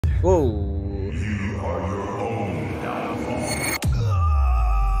Whoa. You are your own downfall.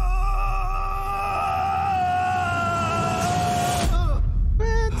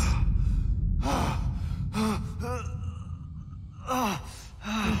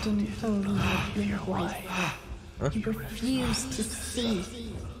 You didn't believe your wife. Huh? You refused to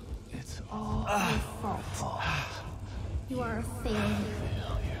see. It's all Your fault. You are a failure.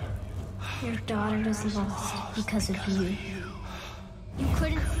 Your daughter is lost because of you. You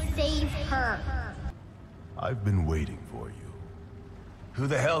couldn't save her. I've been waiting for you. Who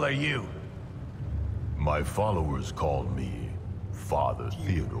the hell are you? My followers call me Father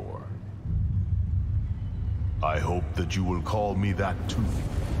Theodore. I hope that you will call me that too,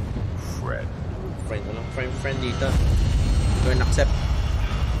 friend. Friend, walang friend dito. Don't accept.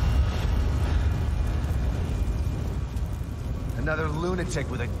 Another lunatic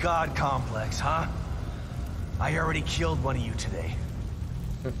with a god complex, huh? I already killed one of you today.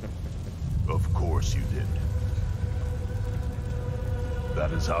 Of course you did. That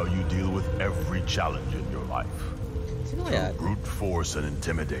is how you deal with every challenge in your life. Sino kaya? Brute force and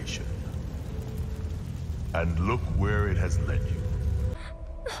intimidation. And look where it has led you.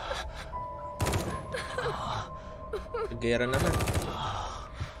 Gera naman.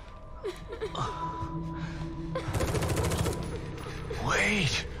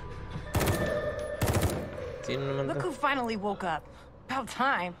 Wait! Sino naman Look to? who finally woke up. About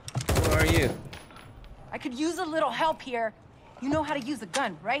time. Who are you? I could use a little help here. You know how to use a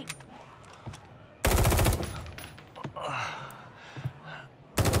gun, right?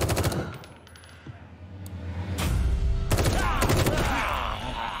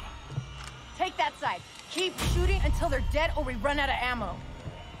 Take that side. Keep shooting until they're dead or we run out of ammo.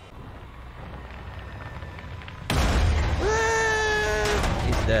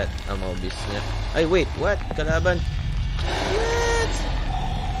 Is that Amobis niya? Ay, wait, what? Kalaban? What?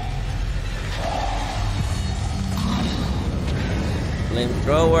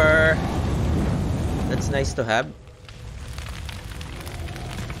 Flamethrower. That's nice to have.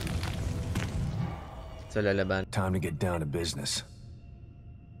 So, lalaban. Time to get down to business.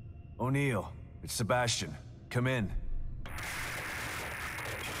 O'Neill, it's Sebastian. Come in.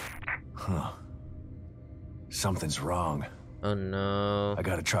 Huh. Something's wrong. Oh no. I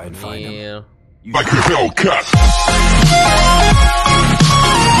gotta try and find him. Neil. You Like a Hellcat!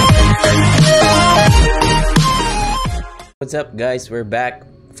 What's up guys? We're back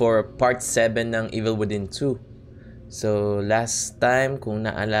for part 7 ng Evil Within 2. So last time kung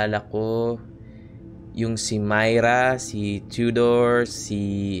naalala ko, yung si Myra, si Tudor,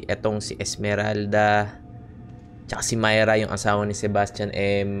 si Esmeralda, tsaka si Myra yung asawa ni Sebastian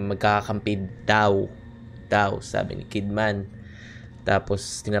magkakakampi daw sabi ni Kidman.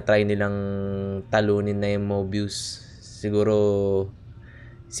 Tapos tinatry nilang talunin na yung Mobius. Siguro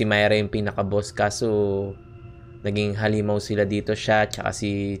si Myra yung pinaka-boss kaso naging halimaw sila dito, siya tsaka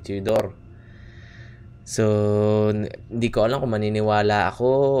si Tudor. So hindi ko alam kung maniniwala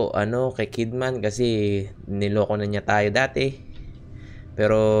ako kay Kidman kasi niloko na niya tayo dati.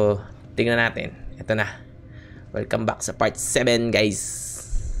 Pero tingnan natin. Ito na. Welcome back sa part 7 guys.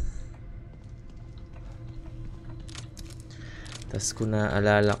 Tapos kung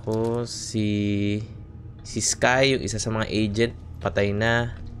naalala ko si Sky, yung isa sa mga agent, patay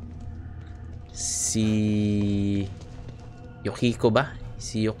na. Si Yukiko ba?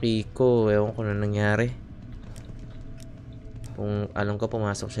 Si Yukiko, ewan ko na nangyari. Kung alam ko,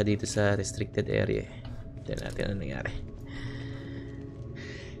 pumasok siya dito sa restricted area. Tignan natin ano nangyari.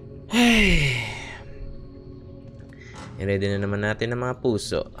 Ay. I-ready na naman natin ang mga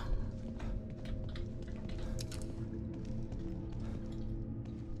puso.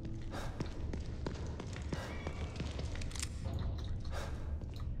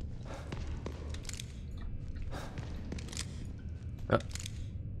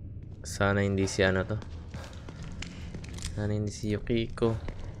 Sana hindi si to. Sana hindi si Yukiko.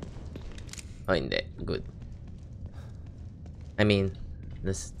 Oh, hindi. Good. I mean,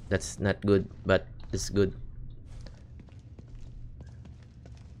 that's not good, but it's good.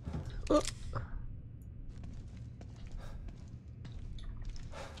 Oh.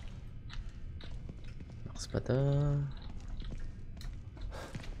 Box pa to.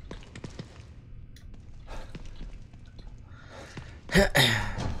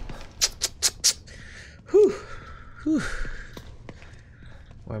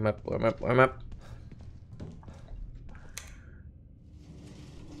 Warm up.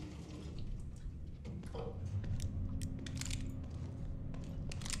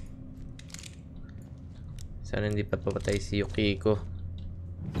 Sana hindi pa papatay si Yukiko.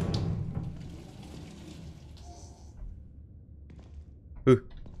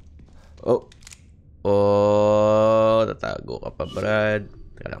 Oh. Oh, tatago ka pa, Brad.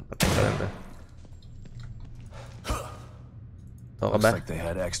 Teka lang, patay ka lang to. Ito ka Looks ba? like they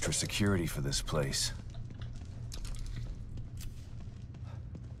had extra security for this place.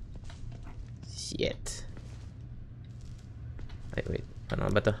 Shit. Wait. Ano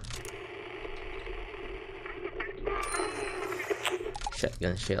ba to?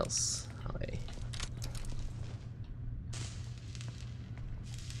 Shotgun shells. Okay.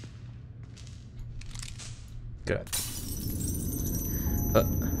 Good. Oh,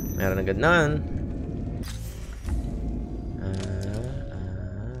 meron agad nun.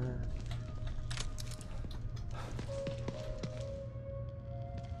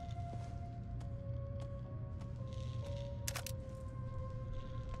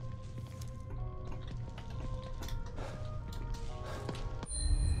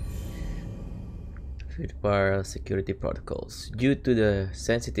 Require security protocols. Due to the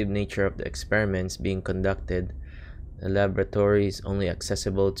sensitive nature of the experiments being conducted, the laboratory is only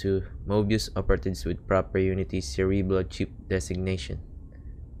accessible to Mobius operatives with proper Unity cerebral chip designation.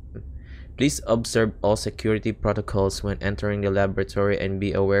 Please observe all security protocols when entering the laboratory and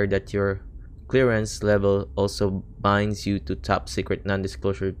be aware that your clearance level also binds you to top secret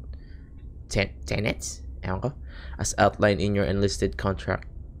non-disclosure tenets as outlined in your enlisted contract.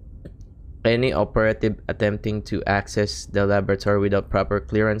 Any operative attempting to access the laboratory without proper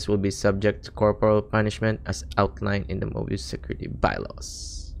clearance will be subject to corporal punishment as outlined in the Mobius security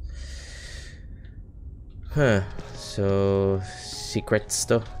bylaws. So, secrets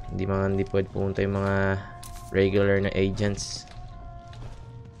to. Hindi pwede pumunta yung mga regular na agents.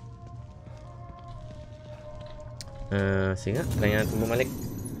 Sige nga, try natin bumalik.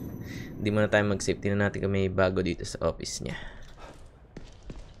 Hindi muna tayo mag-save. Tingnan natin kung may bago dito sa office niya.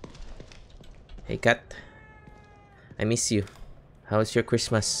 Hey Kat, I miss you. How's your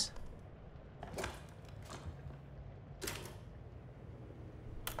Christmas?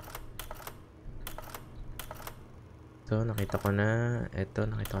 Ito, nakita ko na. Ito,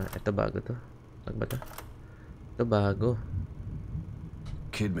 nakita ko na. Ito, bago to. Bago ba to? Ito, bago.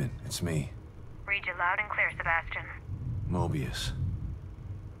 Kidman, it's me. Read you loud and clear, Sebastian. Mobius.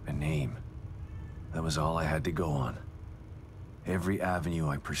 A name. That was all I had to go on. Every avenue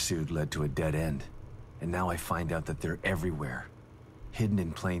I pursued led to a dead end. And now I find out that they're everywhere. Hidden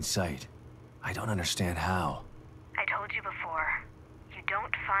in plain sight. I don't understand how. I told you before. You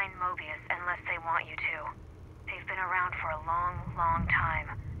don't find Mobius unless they want you to. They've been around for a long, long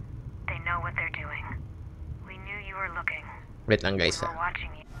time. They know what they're doing. We knew you were looking. Wait lang guys. We were watching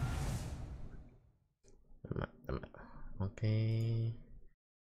you. Tama. Okay.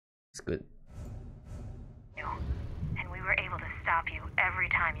 It's good. And we were able to stop you every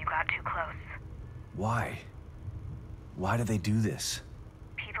time you got too close. Why? Why do they do this?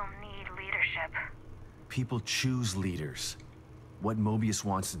 People need leadership. People choose leaders. What Mobius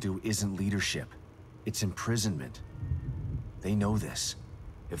wants to do isn't leadership. It's imprisonment. They know this.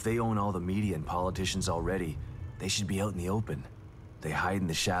 If they own all the media and politicians already, they should be out in the open. They hide in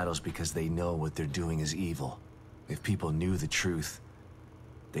the shadows because they know what they're doing is evil. If people knew the truth,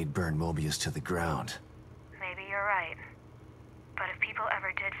 they'd burn Mobius to the ground. Maybe you're right. But if people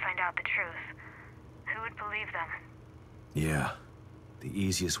ever did find out the truth, who would believe them? Yeah. The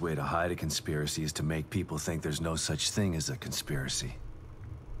easiest way to hide a conspiracy is to make people think there's no such thing as a conspiracy.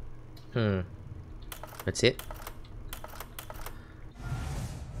 That's it.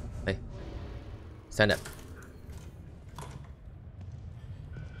 Hey. Stand up.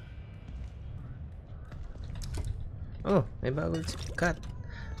 Oh, may bagong cut.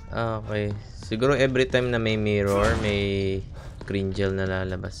 Okay. Siguro every time na may mirror, may green gel na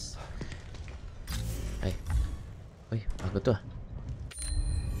lalabas. Ay. Uy, bago to ah.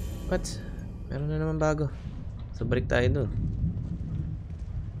 What? Meron na naman bago. So, balik tayo dun.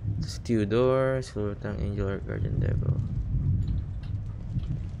 Theodore, Silvertongue, Angel, or Guardian Devil.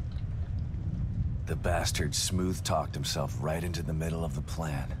 The bastard smooth-talked himself right into the middle of the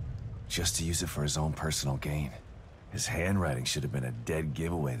plan, just to use it for his own personal gain. His handwriting should have been a dead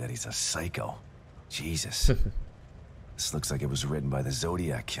giveaway that he's a psycho. Jesus. This looks like it was written by the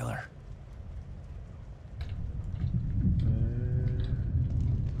Zodiac Killer.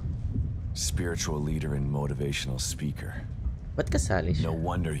 Spiritual leader and motivational speaker. Ba't kasali siya? No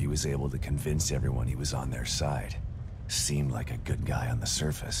wonder he was able to convince everyone he was on their side. Seemed like a good guy on the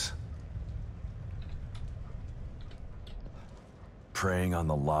surface. Preying on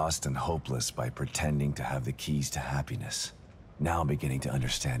the lost and hopeless by pretending to have the keys to happiness. Now I'm beginning to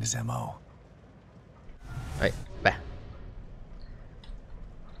understand his MO. Ay, ba?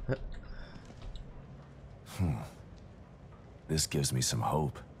 This gives me some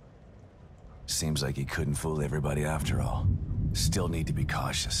hope. Seems like he couldn't fool everybody after all. Still need to be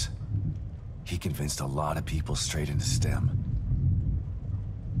cautious. He convinced a lot of people straight into STEM.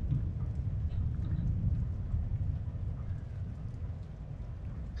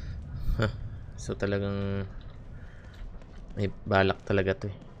 So talagang may balak talaga to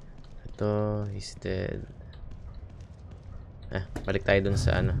eh. Ito is dead. Balik tayo dun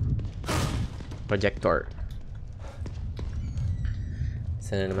sa ano, projector.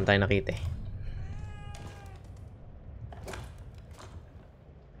 Saan na naman tayo nakita eh.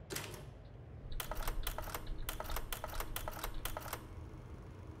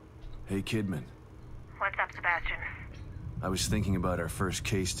 Hey, Kidman. What's up, Sebastian? I was thinking about our first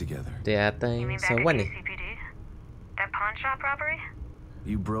case together. Ito yata You yung mean sa back at 1 eh. KCPD? That pawn shop robbery?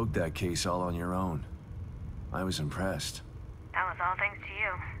 You broke that case all on your own. I was impressed. That was all thanks to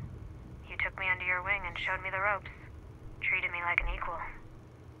you. You took me under your wing and showed me the ropes. Treated me like an equal.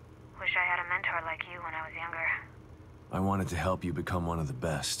 Wish I had a mentor like you when I was younger. I wanted to help you become one of the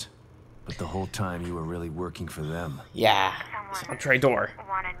best. But the whole time you were really working for them. Yeah, Someone sa traitor.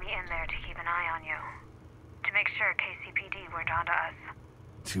 wanted me in there to keep an eye on you. To make sure KCPD weren't onto us.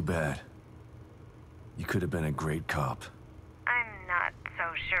 Too bad. You could have been a great cop. I'm not so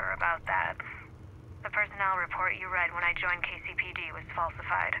sure about that. The personnel report you read when I joined KCPD was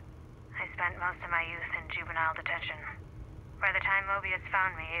falsified. I spent most of my youth in juvenile detention. By the time Mobius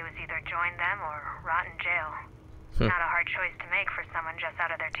found me, it was either join them or rot in jail. Not a hard choice to make for someone just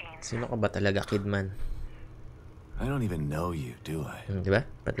out of their teens. Sino ka ba talaga, Kidman? I don't even know you, do I? Diba?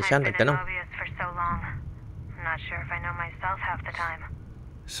 Pati siya I've been in nagtanong. Mobius for so long. I'm not sure if I know myself half the time.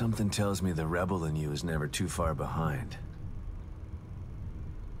 Something tells me the rebel in you is never too far behind.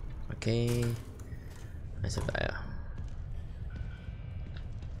 Okay. Asa tayo?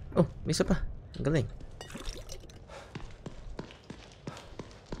 Oh, may isa pa. Ang galing.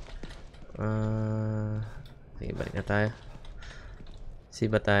 Sige, balik na tayo.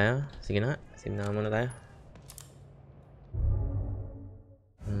 Save ba tayo? Sige na. Save na muna tayo.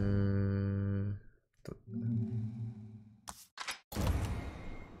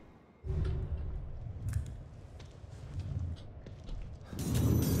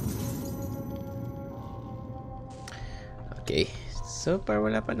 Okay. So far,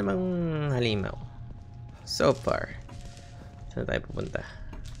 wala pa namang halimaw. So far. Saan tayo pupunta?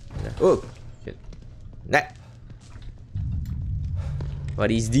 Oh! Shit. Nah! What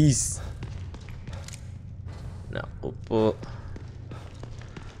is this? Naku po.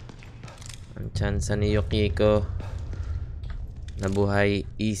 Ang tsansa ni Yukiko na buhay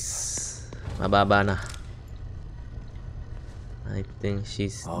is mababa na. I think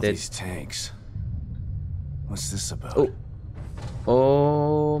she's All dead. these tanks. What's this about? Oh!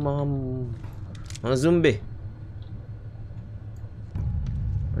 Oh, mga zombie.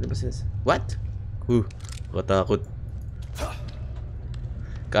 Ano ba sila? What? Katakot.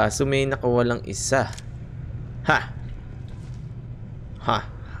 Kaso may nakawalang isa. Ha! Ha!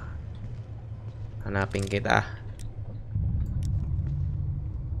 Hanapin kita.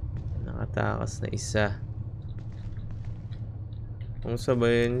 Nakatakas na isa. Kung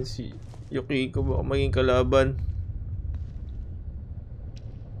sabayan si Yukiko, baka maging kalaban.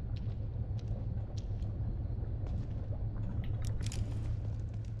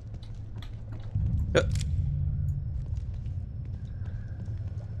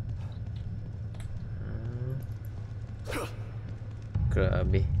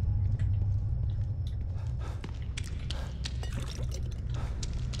 Grabe.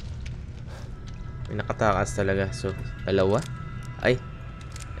 May nakatakas talaga. So, dalawa? Ay.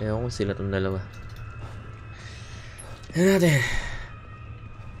 Ayaw ko sila itong dalawa. Yan natin.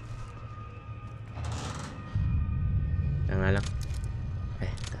 Yan nga lang.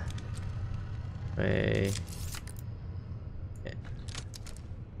 Okay.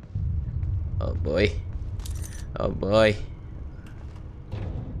 Oh boy. Oh boy.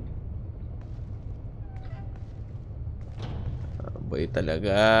 Oh boy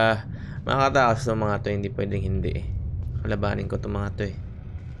talaga. Makakatakas ng mga to. Hindi pwedeng hindi eh. Kalabanin ko itong mga to eh.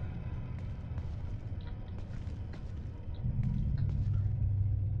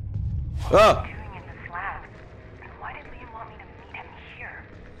 Oh!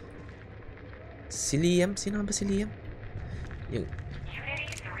 Si Liam? Sino ba si Liam? Yung...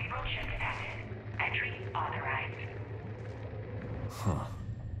 Huh.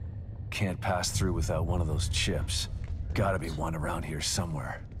 Can't pass through without one of those chips. Gotta be one around here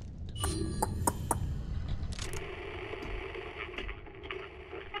somewhere.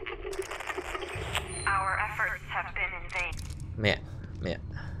 Our efforts have been in vain. Maya.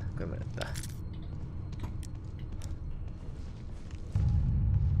 Kuya mo na ito.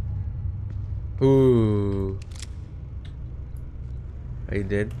 Ooh. Are you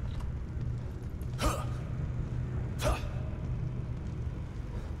dead?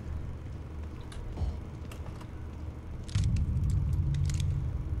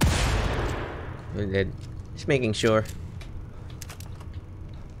 You're dead. Just making sure.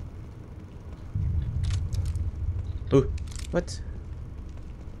 Oh, what?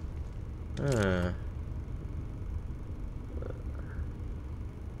 Ah.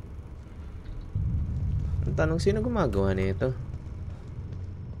 Ang tanong, sino gumagawa nito?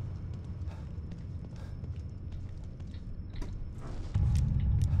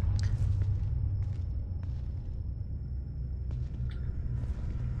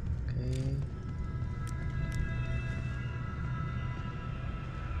 Okay.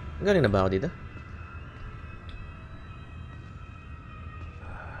 Galing na ba ako dito?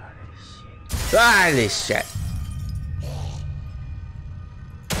 Holy shit!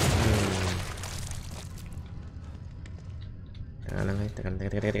 Teka lang, teka.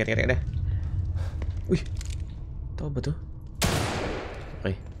 Uy! Ito ba to?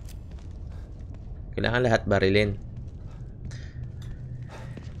 Okay. Kailangan lahat barilin.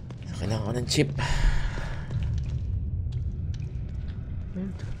 So, kailangan ko ng chip.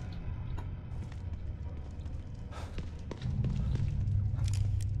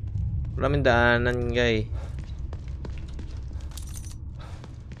 Maraming daanan, guys.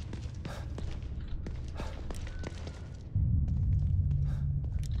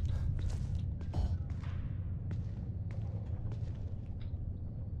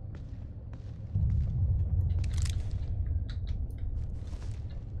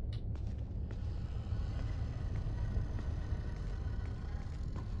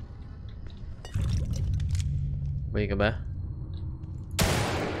 Buhay ka ba?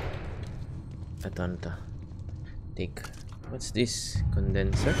 Ito. Take. What's this?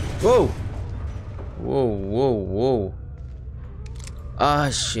 Condenser? Whoa! Whoa.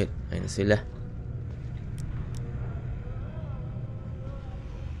 Ah, shit. Ayun na sila.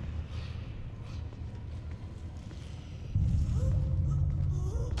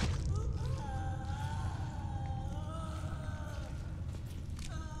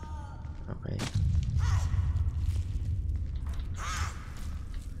 Okay.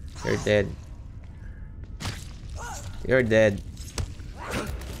 You're dead. You're dead.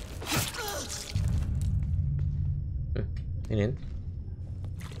 Yun.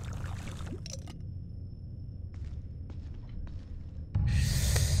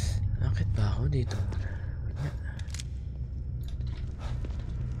 Bakit ba ako dito?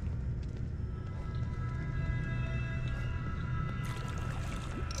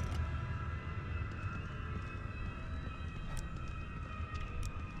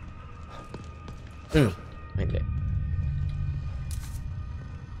 Hindi.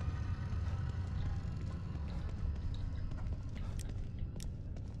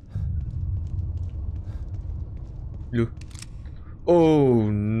 Oh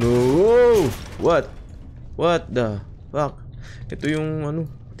no! What the fuck? Ito yung ano,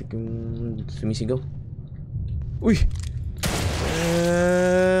 yung sumisigaw. Uy!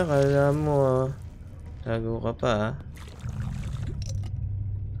 Kala mo tago ka pa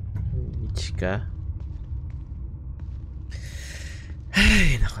Bitch ka.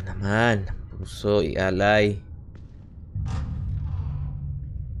 Ay, nako naman. Puso, ialay.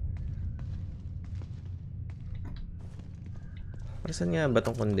 Saan nga ba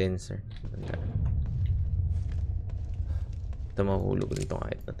itong condenser? Ito, mahulog rin itong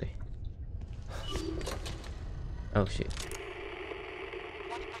kahit na ito eh. Oh shit.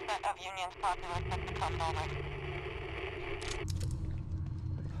 What percent of Union's populace has succumbed already?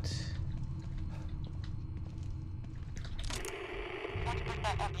 What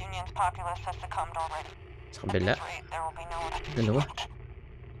percent of Union's populace has succumbed already? Sa kabila? Dalawa.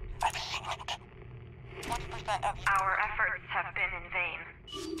 Our efforts have been in vain.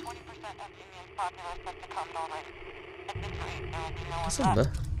 20% of Union's populace has succumbed already. At this rate, there will be no Asan ba?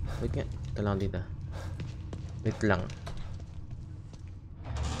 Wait nga. Ito lang dito. Wait lang.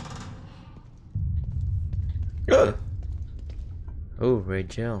 Oh, red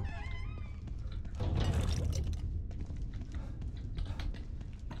gel.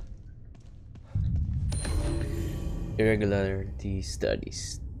 Irregularity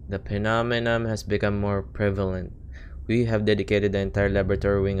studies. The phenomenon has become more prevalent. We have dedicated the entire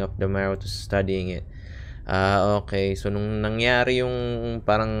laboratory wing of the Marrow to studying it. Okay. So, nung nangyari yung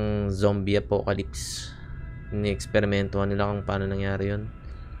parang zombie apocalypse, ni-eksperimentohan nila kung paano nangyari yun.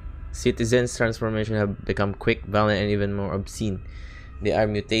 Citizens' transformation have become quick, violent, and even more obscene. They are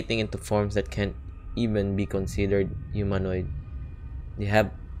mutating into forms that can't even be considered humanoid. They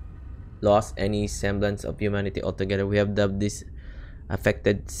have lost any semblance of humanity altogether. We have dubbed these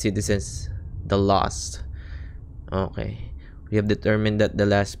affected citizens the Lost. Okay. We have determined that the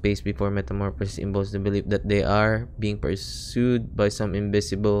last space before metamorphosis involves the belief that they are being pursued by some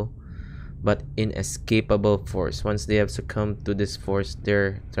invisible but inescapable force. Once they have succumbed to this force,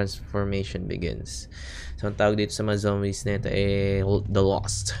 their transformation begins. So, ang tawag dito sa mga zombies na ito ay The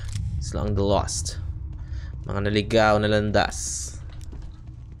Lost. It's lang The Lost. Mga naligaw na landas.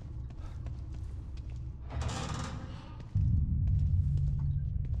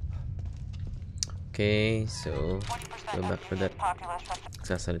 Okay, so go back to that.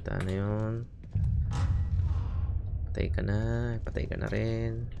 Nagsasalita na yun. Patay ka na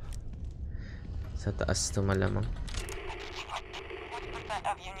rin. Sa taas to malamang. 40%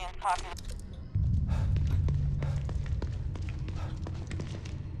 of Union's population.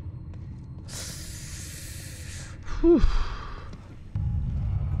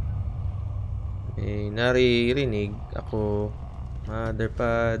 Eh, naririnig ako. Mother,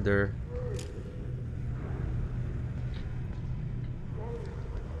 father.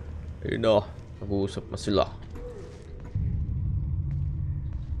 Ayun na, nag-uusap na sila.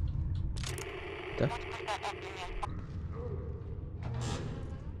 Ito?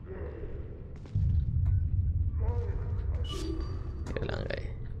 Teka lang, guys.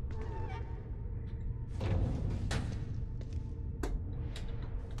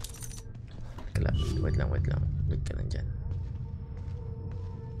 Wait lang. Wait ka lang dyan.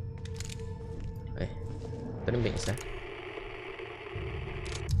 Ay, ito rin ba yung isa?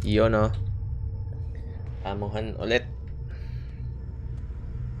 Yun o. Amuhan ulit.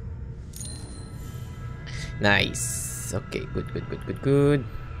 Nice. Okay, good. 20%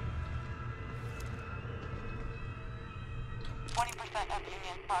 of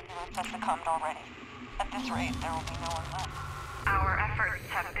Union's populace has succumbed already. At this rate, there will be no one left. Our efforts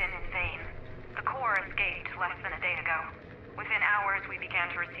have been in vain. The core escaped less than a day ago. Within hours, we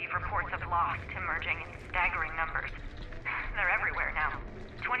began to receive reports of lost emerging in staggering numbers. They're everywhere now.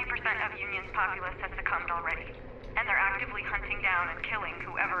 20% of Union's populace has succumbed already, and they're actively hunting down and killing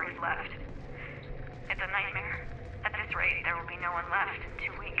whoever is left. It's a nightmare. At this rate, there will be no one left in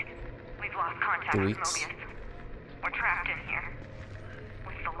 2 weeks. We've lost contact 2 with weeks? Mobius. We're trapped in here.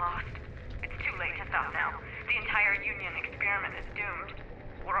 With the Lost. It's too late to stop now. The entire Union experiment is doomed.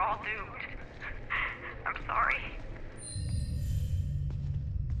 We're all doomed. I'm sorry.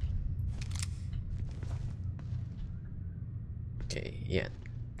 Okay, yan.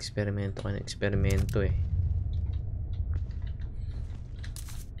 Eksperimento eh.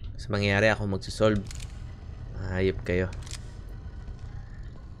 Sa mangyayari ako magsusolve. Hayop kayo.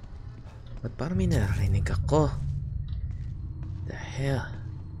 Ba't parang may narinig ako? The hell?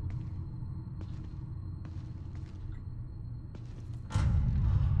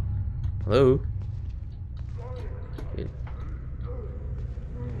 Hello?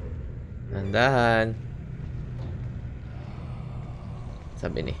 Nandahan.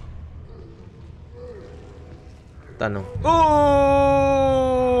 Sabi ni. Tanong. Oh!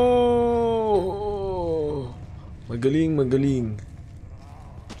 Magaling.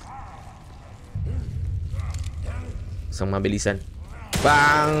 Isang mabilisan.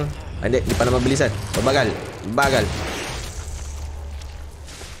 Bang! Hindi pa na mabilisan. Bagal.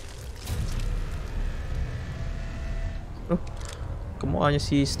 Oh, kamukha niya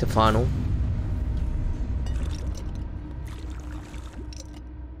si Stefano.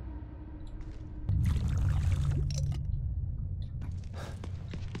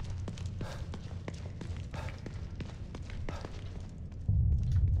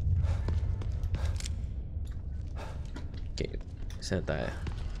 Okay, saan tayo?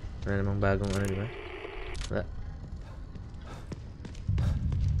 Wala namang bagong ano, di ba? Wala.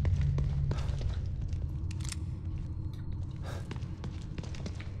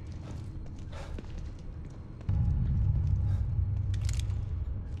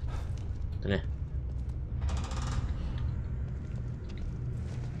 Ito na.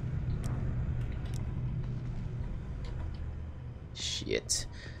 Shit.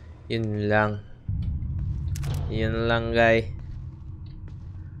 Yun lang, guys.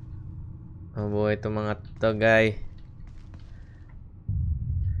 Mabuhay itong mga to, guys.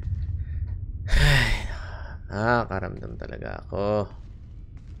 Nakakaramdam talaga ako.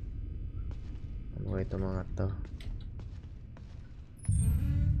 Mabuhay itong mga to.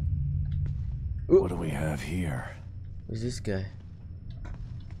 What do we have here? Who's this guy?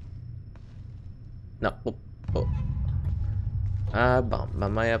 Naku po. Baka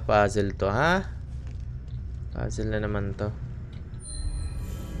mamaya puzzle to, ha? Puzzle na naman to.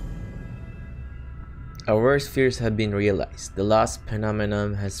 Our worst fears have been realized. The lost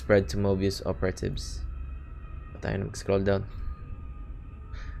phenomenon has spread to Mobius operatives. Tayo mag-scroll down.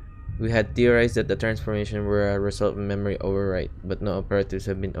 We had theorized that the transformation were a result of memory overwrite, but no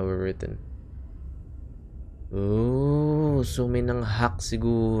operatives have been overwritten. Oh, so may nang hack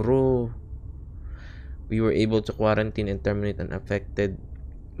siguro. We were able to quarantine and terminate an affected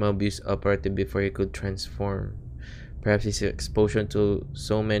Mobius operative before he could transform. Perhaps his exposure to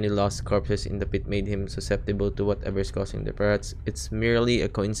so many lost corpses in the pit made him susceptible to whatever is causing the. Perhaps it's merely a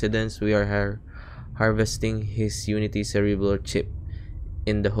coincidence. We are harvesting his Unity cerebral chip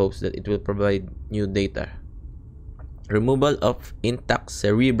in the hopes that it will provide new data. Removal of intact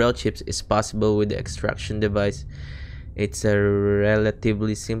cerebral chips is possible with the extraction device. It's a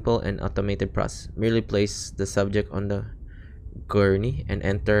relatively simple and automated process. Merely place the subject on the gurney and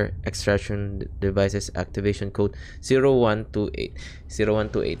enter extraction device's activation code 0128.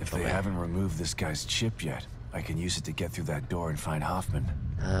 0128. If they haven't removed this guy's chip yet, I can use it to get through that door and find Hoffman.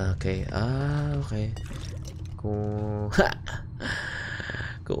 Okay. Okay.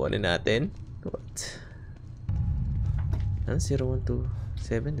 Kukunin natin. What? Ano?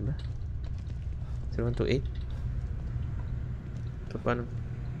 0127, diba? 0128? So, paano?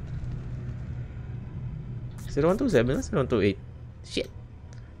 0127 na 0128. Shit.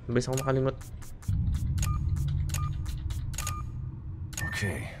 Mabilis ako makalimot.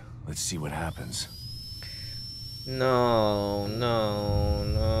 Okay, let's see what happens. No.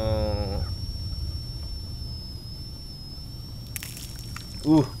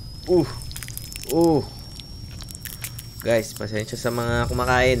 Guys, pasensya sa mga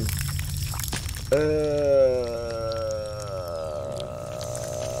kumakain.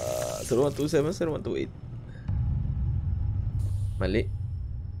 0127, 0128. Mali.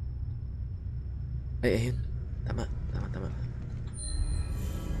 Ay, ayun. Tama.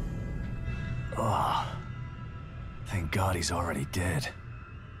 Oh, thank God he's already dead.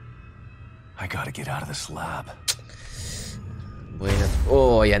 I gotta get out of this lab. Bueno.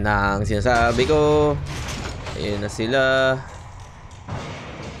 Oh, yan na ang sinasabi ko. Ayun na sila.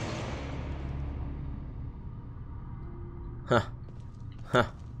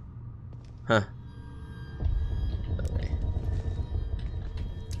 Okay.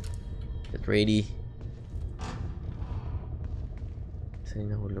 Get ready. Saan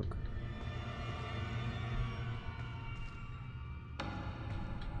yung nahulog?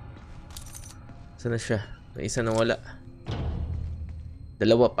 Saan na siya? May isa na wala.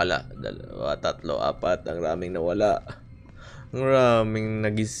 Dalawa pala. Dalawa, tatlo, apat. Ang raming nawala. Ang raming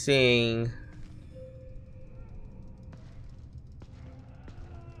nagising.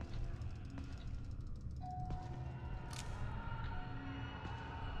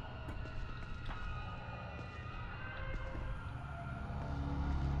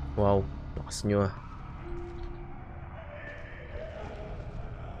 Wow, lakas nyo ah.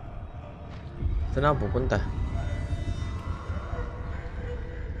 Saan ako pupunta?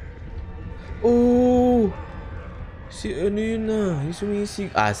 Oh! Si ano yun na? Yung sumisig.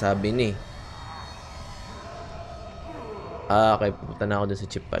 Sabi ni. Okay. Pupunta na ako dun sa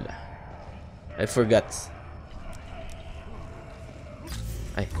chip pala. I forgot.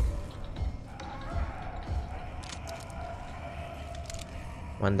 Ay.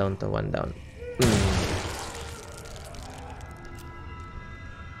 One down to one down.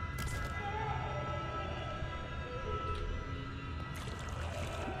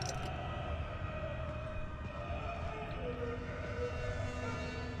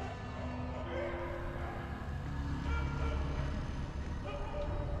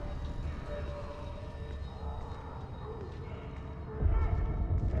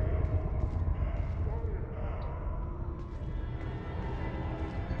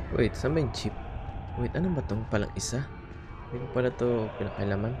 Wait, saan ba yung chip? Wait, ano ba itong palang isa? Hindi ko pala ito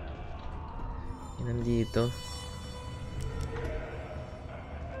pinakailaman. Yan nandito.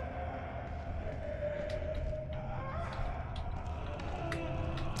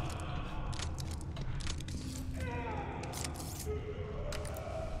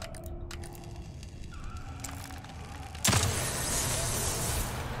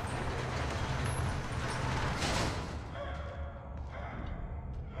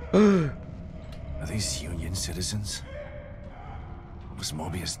 Are these Union citizens? What was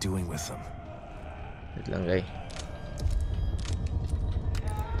Mobius doing with them? Wait lang, guys.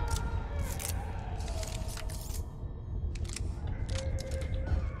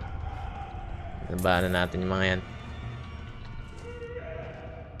 Nabahan na natin yung mga yan.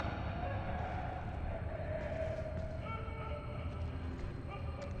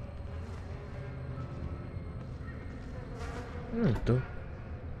 Ano ito?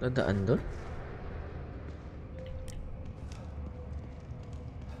 Dadaan doon?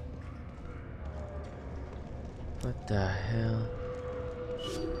 What the hell?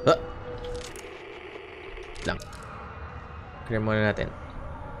 Ah! Lang. Clear muna natin.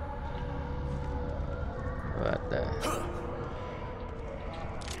 What the...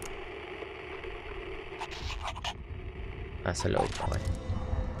 Sa loob. Okay.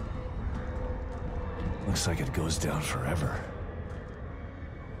 Looks like it goes down forever.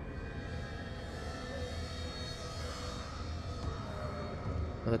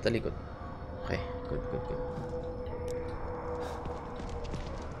 Matatalikod. Okay. Good.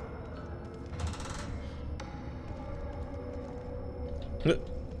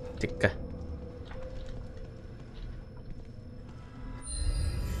 Teka.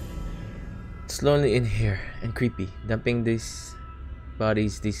 It's lonely in here and creepy, dumping these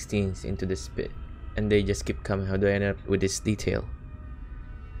bodies, these things into the pit, and they just keep coming. How do I end up with this detail?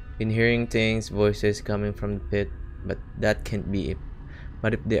 Been hearing things, voices coming from the pit, but that can't be it.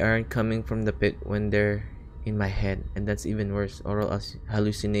 But if they aren't coming from the pit when they're in my head, and that's even worse, oral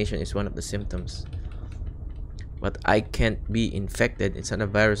hallucination is one of the symptoms. But I can't be infected. It's not a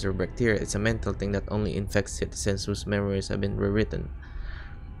virus or bacteria. It's a mental thing that only infects citizens whose memories have been rewritten.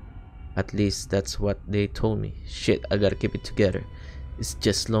 At least that's what they told me. Shit, I gotta keep it together. It's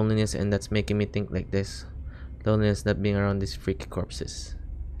just loneliness, and that's making me think like this. Loneliness, not being around these freaky corpses.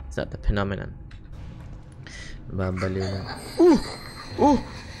 It's not the phenomenon. Babaliw na. Oh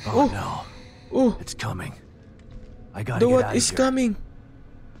no. It's coming. I gotta The get what out of is here. coming?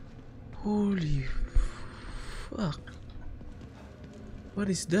 Holy fuck. What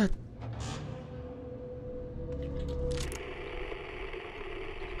is that?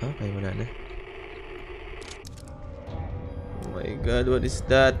 Okay, wala na. Oh my god, what is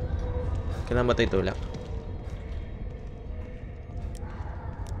that? Kailangan matay tulak.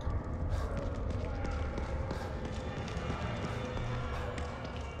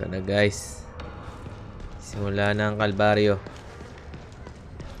 Ito na guys. Simula na ang kalbaryo.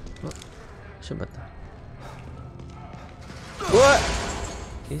 Oh, siya ba ito? What?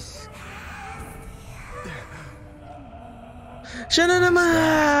 Is... Siya na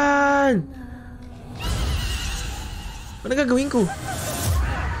naman! Ano gagawin ko?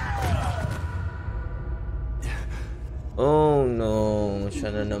 Oh no,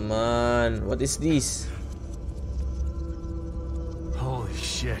 siya na naman. What is this? Holy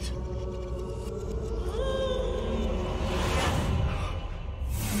shit.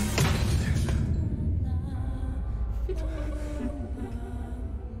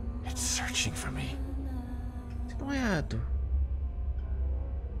 It's searching for me. Sino kaya ito?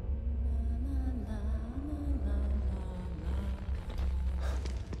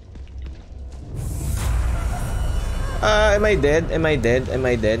 Am I dead? Am I dead? Am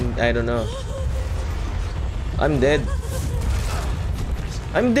I dead? I don't know. I'm dead.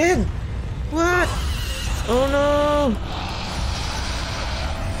 I'm dead! What? Oh no!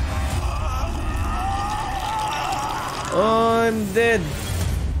 Oh, I'm dead!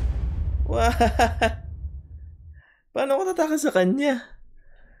 What? Paano ako tatakas sa kanya?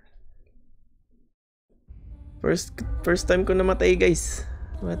 First time ko namatay, guys.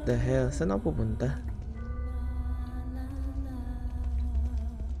 What the hell? Saan ako pupunta?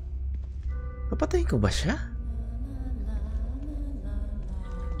 Papatayin ko ba siya?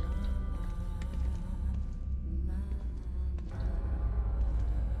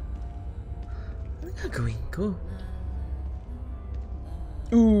 Ano gagawin ko?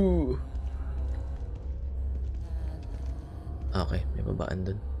 Ooh! Okay, may babaan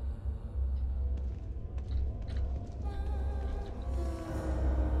dun.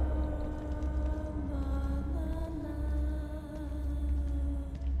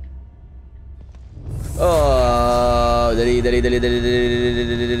 Oh, dali.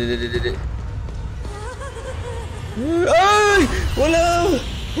 Ay! Wala!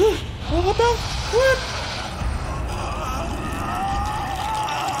 What the? What?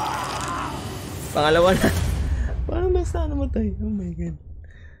 Pangalawa na. Paano basta namatay? Oh my god.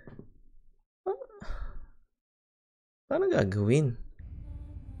 Paano gagawin?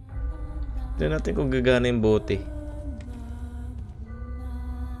 Tignan natin kung gagana yung bote.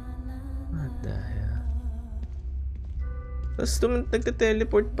 What the hell? Tapos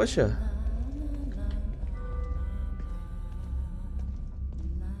nagte-teleport pa siya.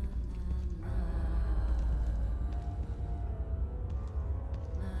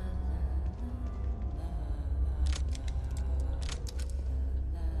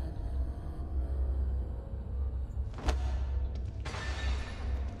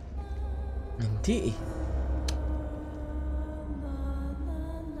 Hindi eh.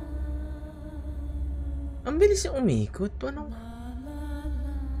 Ang bilis yung umikot. Paano?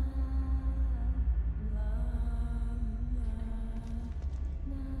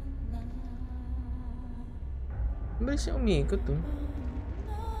 Bilis siya umikot, oh.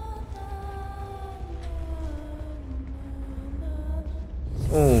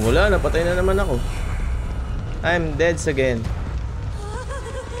 Oh, wala. Napatay na naman ako. I'm dead again.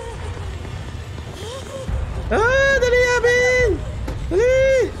 Ah! Dali, Abin!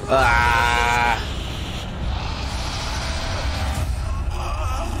 Dali! Ah!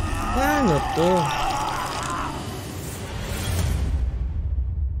 Ano to?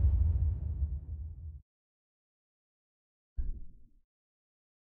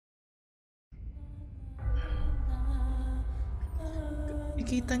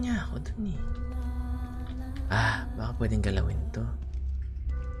 Ikita niya ako dun eh. Ah, baka pwedeng galawin to.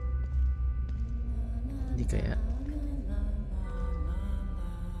 Hindi kaya.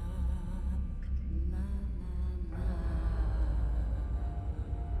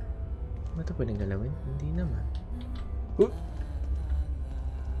 Ba ito pwedeng galawin? Hindi naman.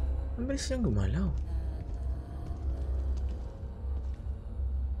 Ang bilis siyang gumalaw.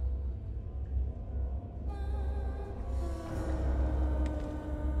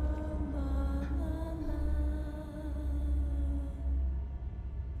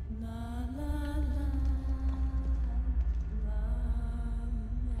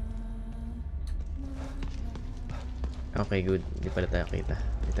 Okay, good. Hindi pala tayo kita.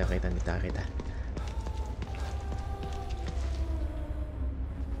 Hindi tayo kita.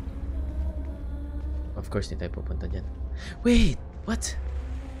 Of course, hindi tayo pupunta dyan. Wait! What?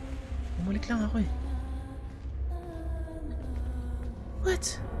 Bumalik lang ako eh.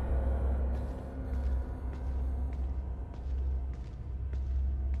 What?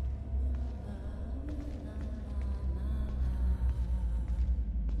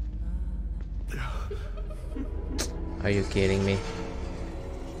 Are you kidding me?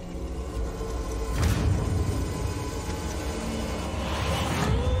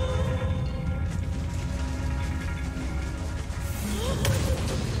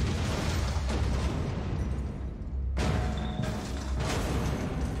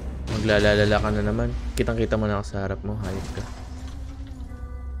 Maglalalala ka na naman. Kitang-kita mo na ako sa harap mo. Hayop ka.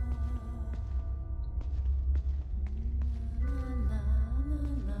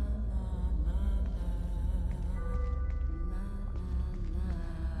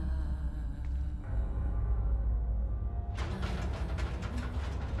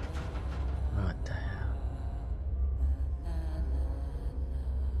 What the hell?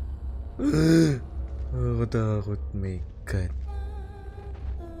 Nakakatakot. My God.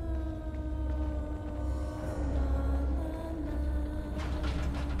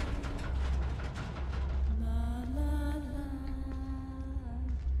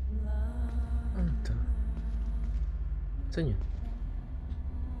 Saan yun?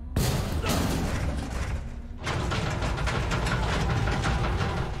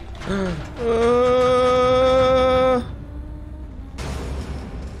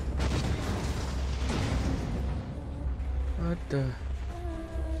 Ata.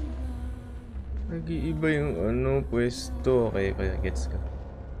 Nag-iiba yung pwesto. Okay, kaya gets ka.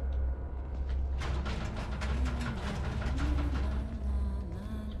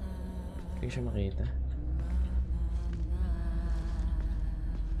 Hindi siya makita.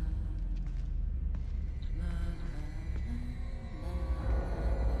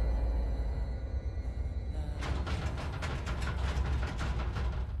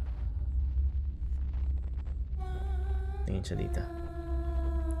 Tingin siya dito.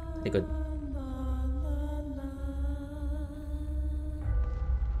 Likod.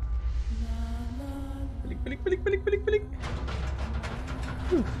 Balik.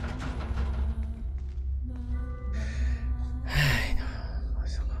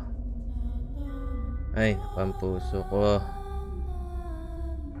 Ay, pampuso ko.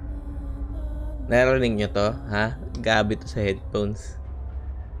 Narinig nyo to? Ha? Gabi to sa headphones.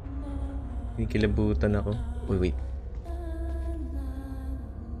 Kinikilabutan ako. Uy, wait.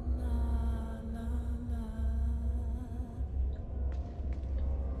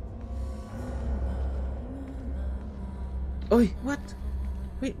 Oy, what?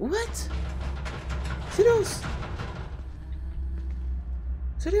 Wait, what?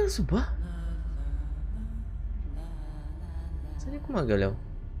 Seryoso ba? Saan yung kumagalaw?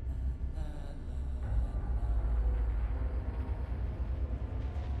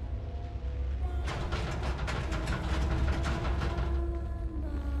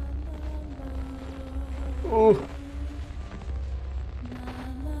 Oh!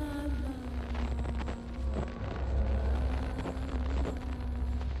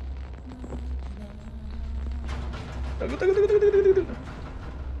 Tago.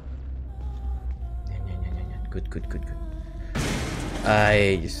 Yan. Good.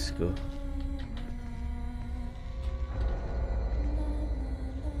 Ay, Diyos ko.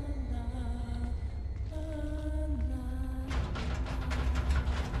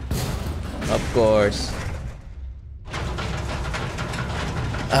 Of course.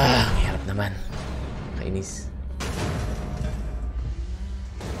 Ah, ang hirap naman. Kainis.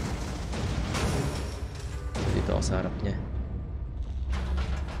 Dito ako sa harap niya.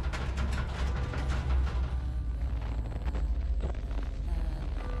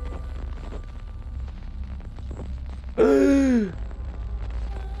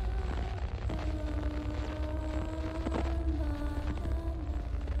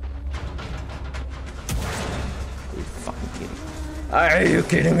 Are you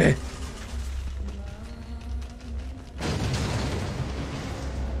kidding me?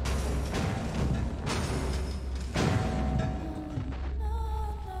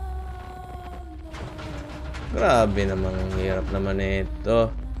 Grabe naman, ang hirap naman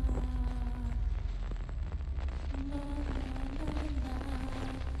ito.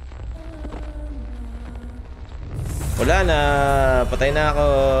 Wala na, patay na ako.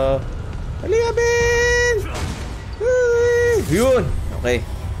 Halika, Ben! Yun! Okay.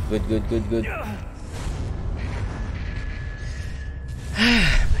 Good.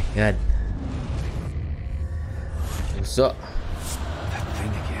 My God. So. That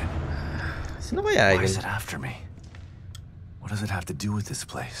thing again. Sino kaya Why yun? is it after me? What does it have to do with this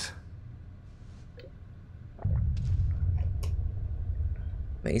place?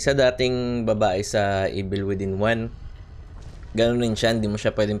 May isa dating babae sa Evil Within 1. Ganun rin siya, hindi mo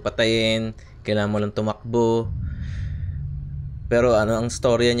siya pwedeng patayin. Kailangan mo lang tumakbo. Pero ano ang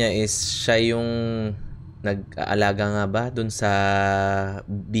storya niya is siya yung nag-aalaga nga ba dun sa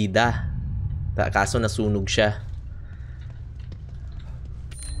bida. Kaso nasunog siya.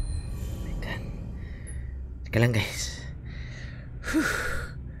 Oh my God. Teka lang guys.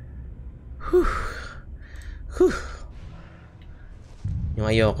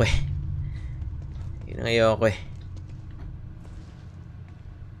 Yung ayoko eh. Yung ayoko eh.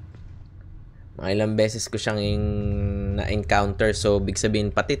 Mga ilang beses ko siyang na-encounter. So, big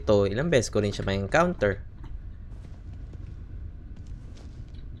sabihin pati to, ilang beses ko rin siya ma-encounter.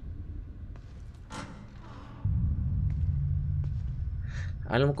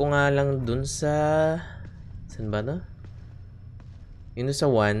 Alam ko nga lang dun sa... Saan ba to? Yun dun sa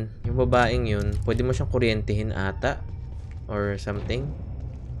 1, yung babaeng yun, pwede mo siyang kuryentehin ata. Or something.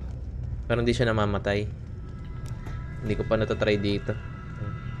 Pero hindi siya namamatay. Hindi ko pa natatry dito.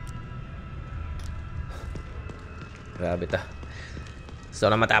 Grabe ta. Gusto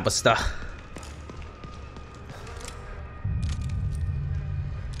na matapos to.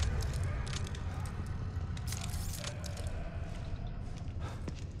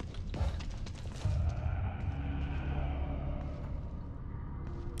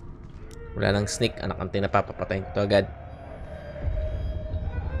 Wala nang sneak. Anak ang tinapapapatayin ko to agad.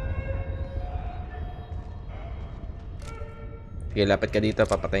 Sige, lapit ka dito.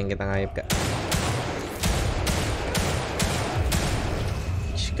 Papatayin kita, ngayip ka.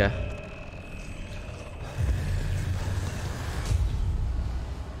 Ka.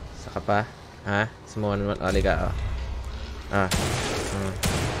 Saka pa? Ha? Sumuha naman. Aliga.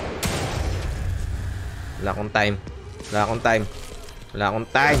 Wala akong time.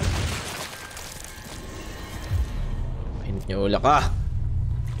 Pinit niyo ulo ko.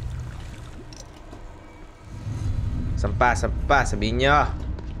 Sampa. Sabihin niyo.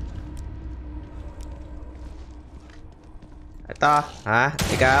 Ito, ha?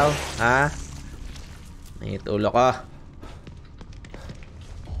 Ikaw, ha? Mainit ulo ko.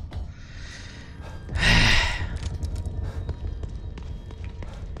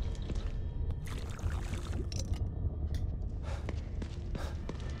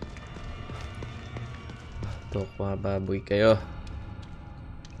 Ito, baboy kayo.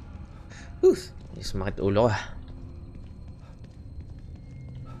 Sumakit ulo ko, ha?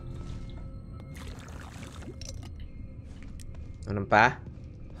 Anong pa?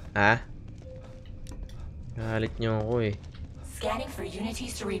 Ha? Galit niyo ako eh. Scanning for Unity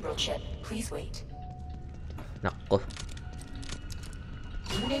cerebral chip. Please wait. Nako.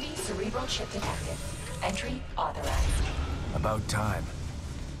 Unity cerebral chip detected. Entry authorized. About time.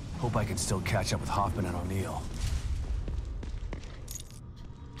 Hope I can still catch up with Hoffman and O'Neill.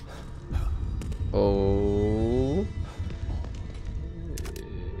 Oh.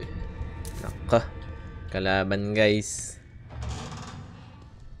 Nako. Kalaban guys.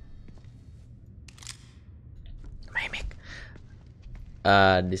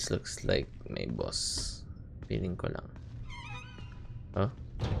 This looks like my boss. Feeling ko lang. Oh?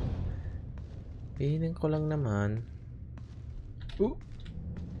 Feeling ko lang naman.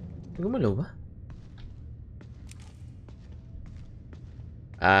 Gumalaw ba?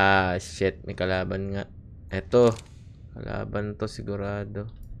 Shit. May kalaban nga. Eto. Kalaban to sigurado.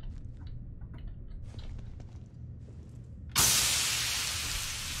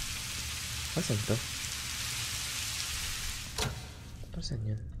 Asan to? Asan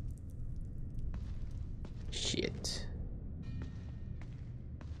yun? Shit.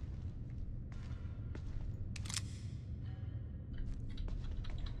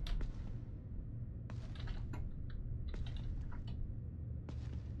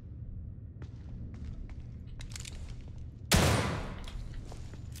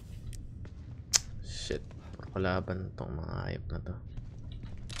 Shit. Kalaban tong mga hayop na to.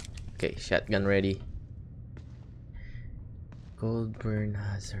 Okay, shotgun ready. Cold burn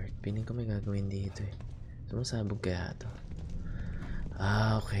hazard. Piling ko may gagawin dito eh. Sumasabog kaya to.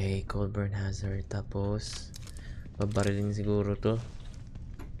 Ah, okay. Cold burn hazard. Tapos, babarilin siguro to.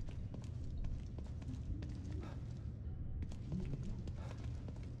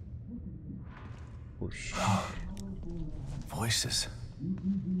 Oh shit. Voices.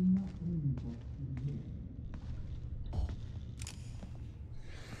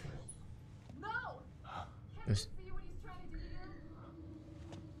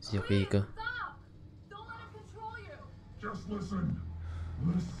 Si Yukiko. Just listen.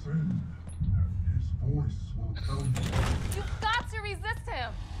 Listen. His voice will tell you. You've got to resist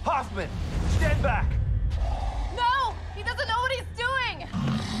him! Hoffman, stand back. No! He doesn't know what he's doing!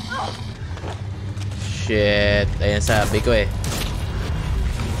 Ugh. Shit. Ayan, sabi ko eh.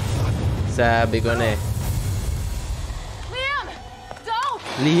 Sabi ko na eh. Liam! Don't!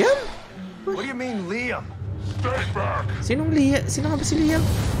 Liam? What do you mean, Liam? Stay back. Sinong Liam? Sino nga ba si Liam?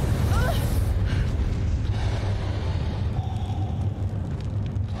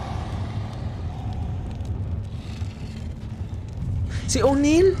 Si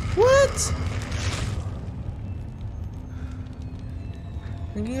O'Neill? What?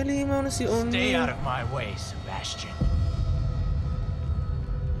 Naging alimaw na si O'Neill. Stay out of my way, Sebastian.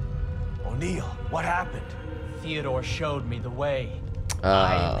 O'Neill, what happened? Theodore showed me the way.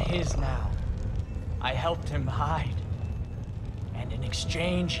 I am his now. I helped him hide. And in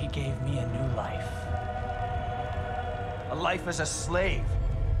exchange, he gave me a new life. A life as a slave.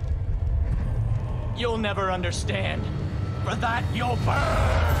 You'll never understand. For that, you'll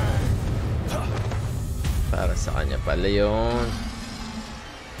burn! Para sa kanya pala yun.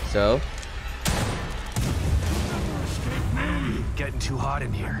 So? Getting too hot in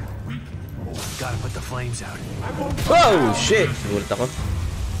here. Gotta put the flames out. Oh, shit! Nagulat ako.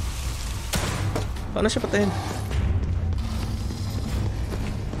 Paano siya patayin?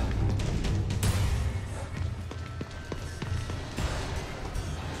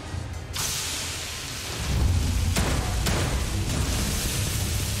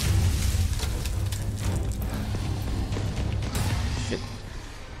 Shit.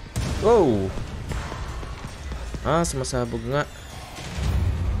 Wow! Ah, sumasabog nga.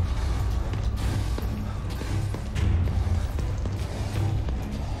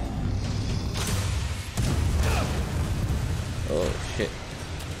 Oh shit.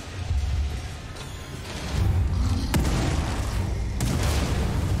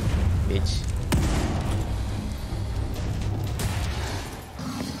 Bitch.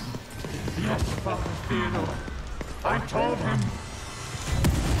 Yes, Father Theodore. I told him.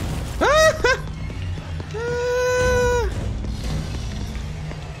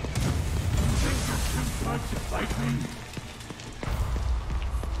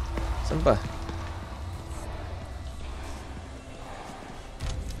 Saan pa?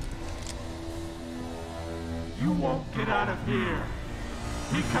 You won't get out of here.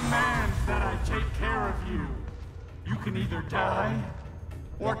 He commands that I take care of you. You can either die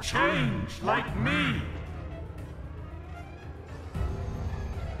or change like me.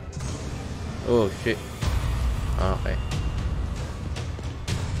 Oh shit. Okay.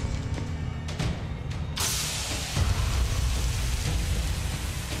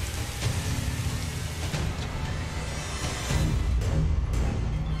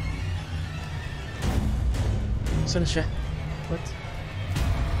 Saan siya? What?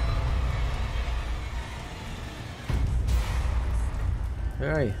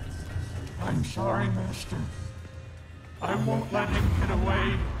 Where are you? I'm sorry, Master. I won't let him get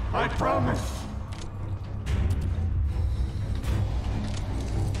away. I promise.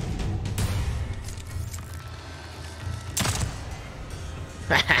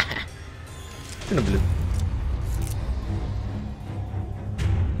 Ito na blue.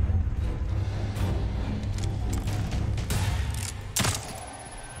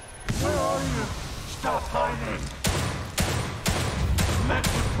 Where are you? Stop hiding. Let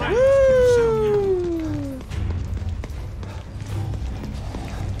the flames consume you.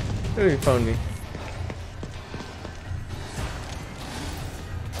 Oh, you found me.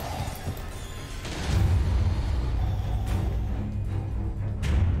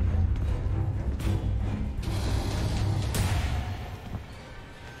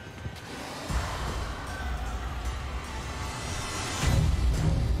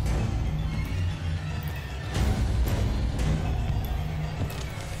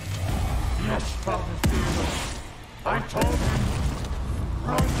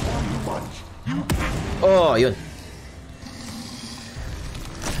 Oh, yun.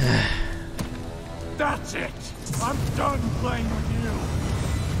 That's it! I'm done playing with you!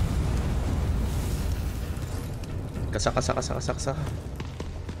 Kasa. Kasa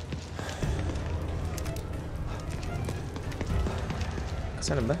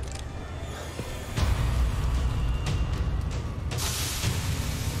na ba?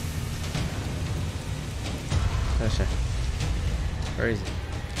 Saan siya? Where is he?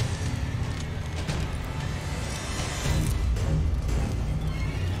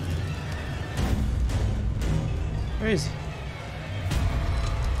 Where is he?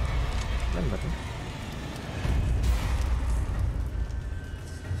 Saan ba ito?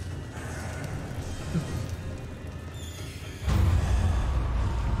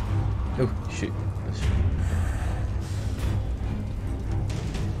 Oh, shoot.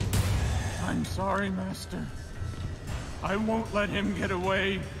 I'm sorry, Master. I won't let him get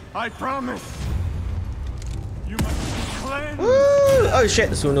away. I promise. You must be cleansed. Woo! Oh shit,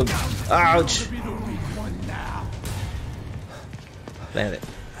 nasunog. Ouch! To be the weak one now. Land it.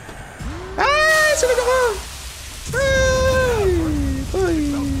 Ah! Sunog ako! Ay!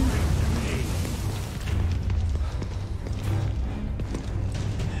 Ay!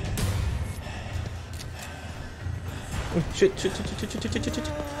 Oh, shoot.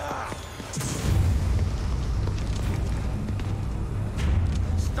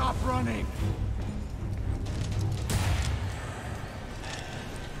 Stop running.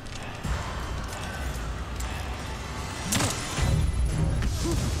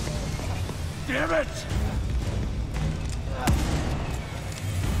 Damn it!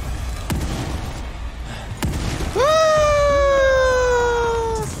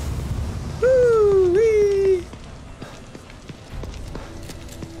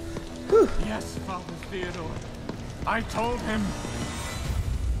 Yes, Father Theodore. I told him.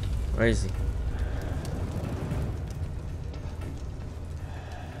 Where is he?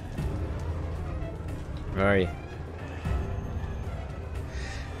 Where are you?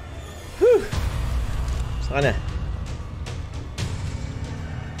 Whew! Saan na?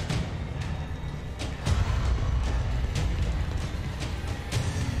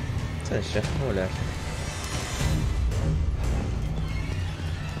 Saan siya? Wala siya.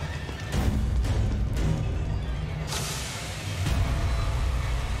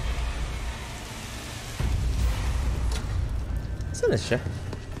 Saan na siya?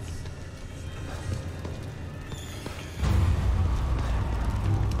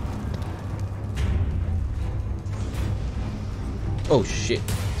 Oh shit.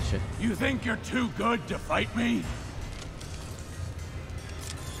 You think you're too good to fight me?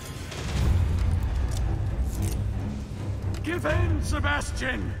 Give in,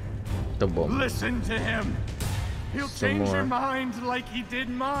 Sebastian! The bomb. Listen to him. He'll change your mind like he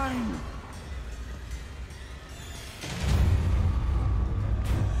did mine.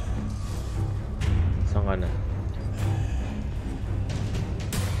 Saan ka na?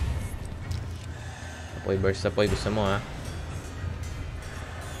 Apoy, burst apoy. Gusto mo, ha?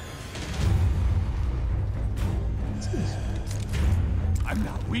 I'm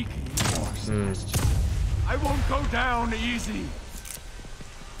not weak anymore, Sebastian. I won't go down easy.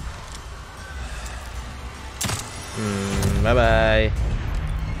 Bye-bye.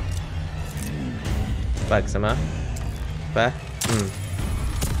 Bag sama? Pa?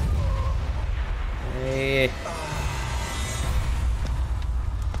 Hey.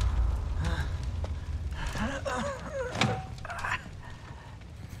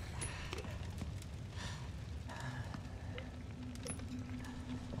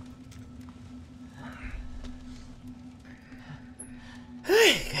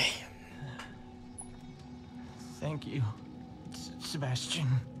 Thank you, Sebastian.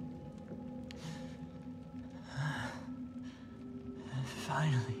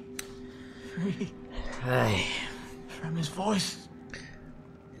 Finally, free from his voice.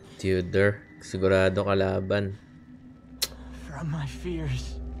 Theodore, sigurado kalaban. From my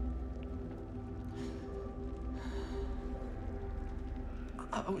fears.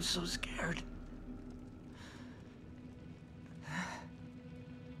 I was so scared.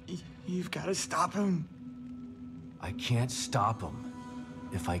 You've got to stop him. I can't stop him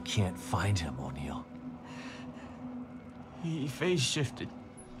if I can't find him, O'Neill. He phase shifted.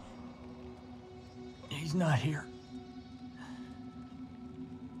 He's not here.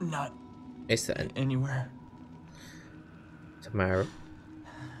 Not anywhere. Tomorrow.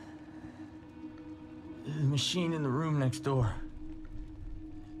 The machine in the room next door.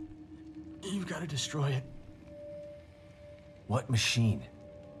 You've got to destroy it. What machine?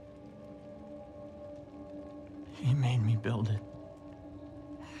 He made me build it.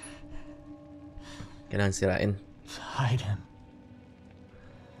 Kailangan sirain. Hide him.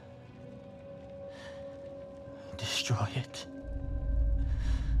 Destroy it.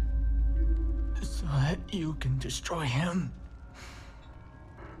 So that you can destroy him.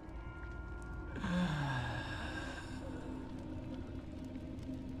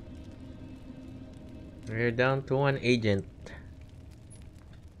 We're down to one agent.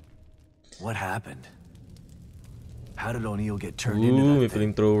 What happened? How did O'Neill get turned Ooh, into may that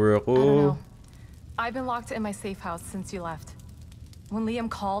thing? flamethrower ako. I don't know. I've been locked in my safe house since you left. When Liam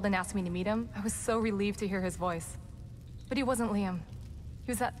called and asked me to meet him, I was so relieved to hear his voice. But he wasn't Liam.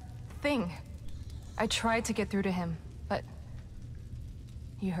 He was that thing. I tried to get through to him, but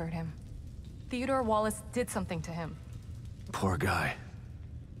you heard him. Theodore Wallace did something to him. Poor guy.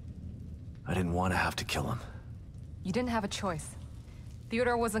 I didn't want to have to kill him. You didn't have a choice.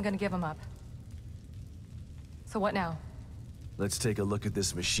 Theodore wasn't gonna give him up. So what now? Let's take a look at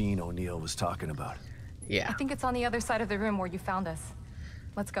this machine O'Neill was talking about. Yeah. I think it's on the other side of the room where you found us.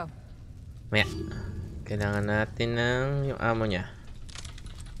 Let's go. Maya. Kailangan natin ng yung amo niya.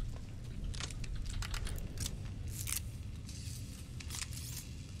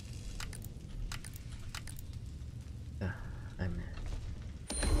 I'm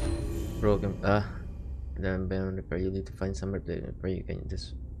broken. Then beyond repair, you need to find some repair you can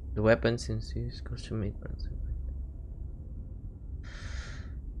just the weapon since you use custom made ones.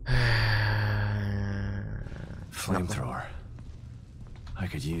 Flamethrower. I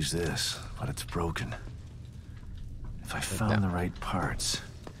could use this, but it's broken. If I found the right parts.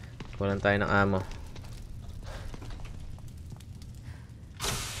 Kulang tayo ng ammo.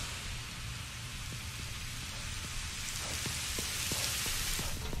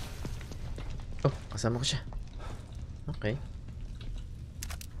 Oh, kasama ko siya. Okay.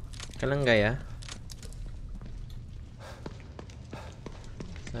 Kalanggay ah.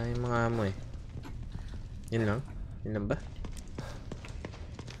 Sayang mga ammo eh. Yun lang? Yun lang ba?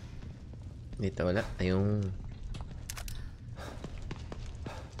 Dito wala. Ayun.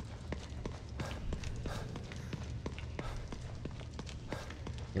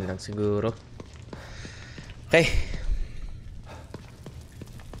 Yun lang siguro. Okay.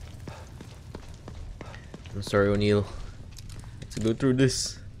 I'm sorry, O'Neill. Let's go through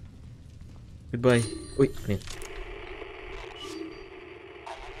this. Goodbye. Uy, ano yun?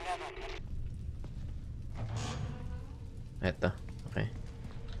 Eto. Okay.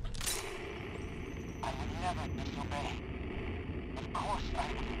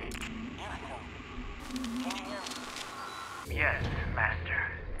 Yes, Master.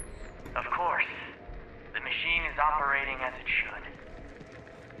 Of course. The machine is operating as it should.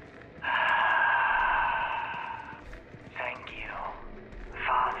 Thank you,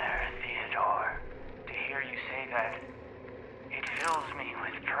 Father Theodore. To hear you say that, it fills me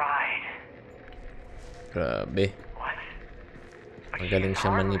with pride. Grabe. What? Magaling siya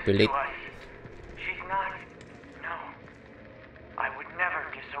manipulate. She's not... No. I would never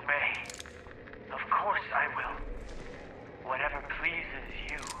disobey. Of course I will. Whatever pleases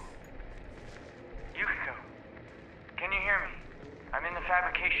you. Yukiko, can you hear me? I'm in the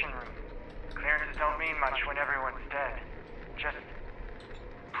fabrication room. Clearances don't mean much when everyone's dead. Just...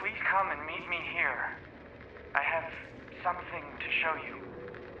 please come and meet me here. I have something to show you.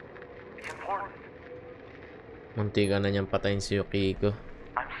 It's important. Muntikan na niyang patayin si Yukiko.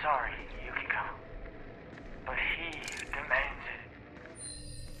 I'm sorry, Yukiko. But he demands it.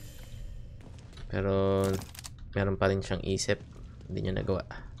 Pero meron pa rin siyang isip. Hindi niya nagawa.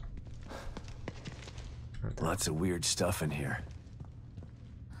 Lots of weird stuff in here.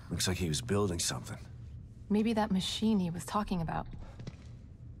 Looks like he was building something. Maybe that machine he was talking about.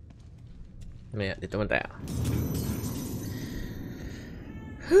 Maya, dito man tayo.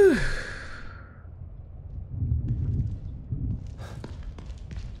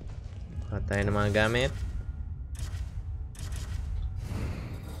 Baka tayo ng mga gamit.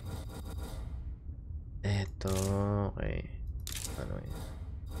 Eto, okay. Ano yun?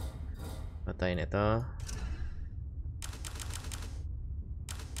 Patay na ito.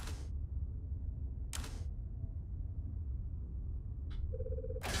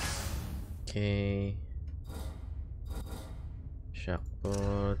 Okay.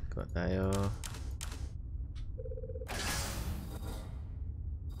 Shockpot. Kuha tayo.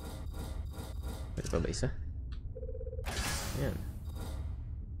 Pwede pa ba isa? Ayan.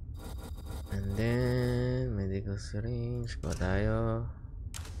 And then, medical syringe. Kuha tayo.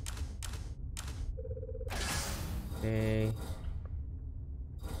 Okay.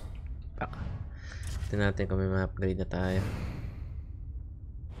 Pak. Tignan natin kung may ma-upgrade na tayo.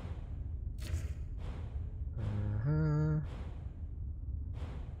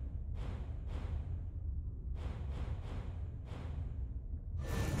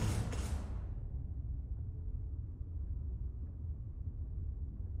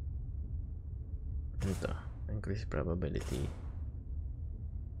 Ito. Increase probability.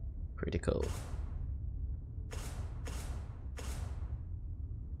 Critical.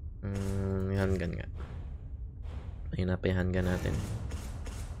 Handgun nga. Ayun na pa yung handgun natin.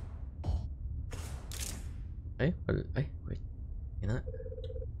 Ay, wait. Yun na.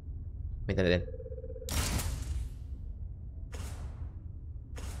 Wait na din.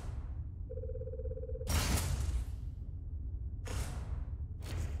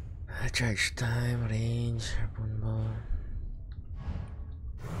 Charge time, range, harpoon ball.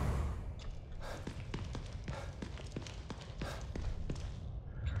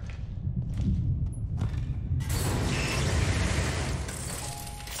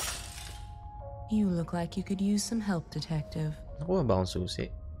 You look like you could use some help, Detective. Nakuha ba akong susi?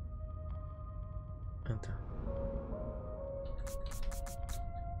 Ito.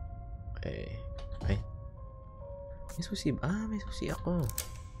 Okay. Ay. May susi ba? May susi ako.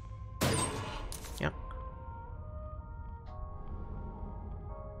 Yak.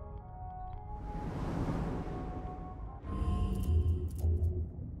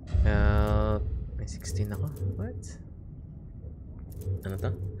 May 16 ako. What? Ano to?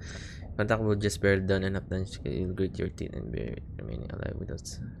 Contact will just bear down enough damage to you'll grit your teeth and bear remaining alive without.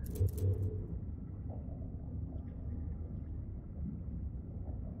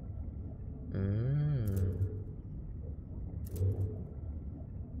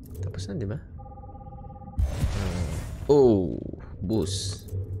 Tapos na, di ba? Oh,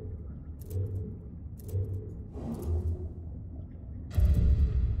 boost.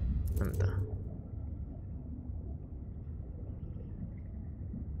 Ano to?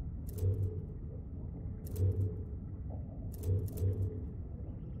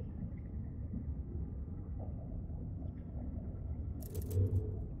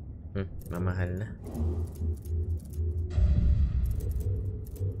 Mamahal na.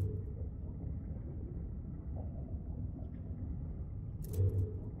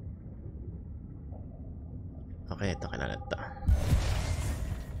 Okay, ito kilala ito.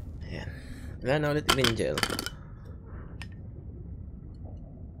 Ayan. Wala na ulit Evangel.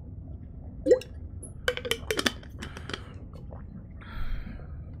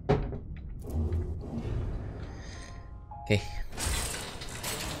 Okay.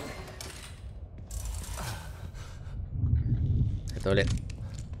 Ito ulit.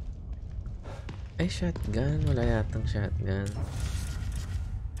 Ay, shotgun. Wala yatang shotgun.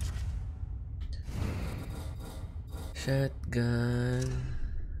 Shotgun.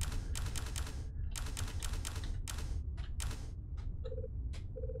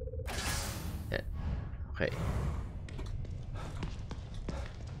 Yeah. Okay.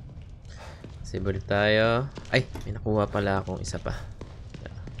 Save ulit tayo. Ay, may nakuha pala akong isa pa.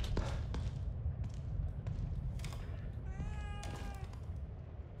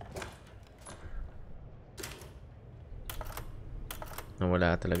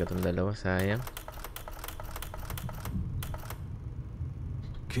 Nawala talaga tong dalawa, sayang.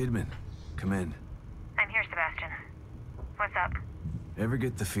 Kidman, come in. I'm here, Sebastian. What's up? Ever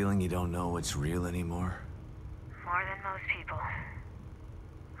get the feeling you don't know what's real anymore? More than most people.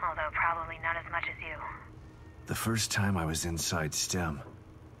 Although probably not as much as you. The first time I was inside STEM,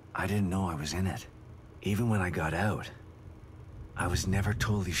 I didn't know I was in it. Even when I got out, I was never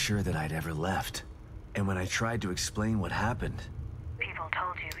totally sure that I'd ever left. And when I tried to explain what happened... People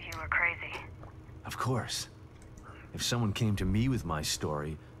told you you were crazy. Of course. If someone came to me with my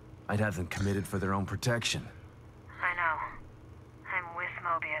story, I'd have them committed for their own protection. I know. I'm with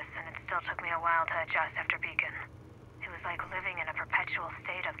Mobius, and it still took me a while to adjust after Beacon. It was like living in a perpetual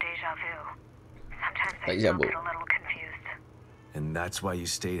state of deja vu. Sometimes I still get a little confused. And that's why you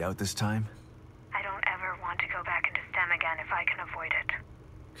stayed out this time? I don't ever want to go back into STEM again if I can avoid it.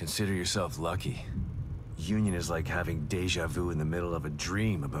 Consider yourself lucky. Union is like having deja vu in the middle of a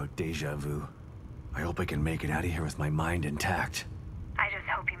dream about deja vu. I hope I can make it out of here with my mind intact. I just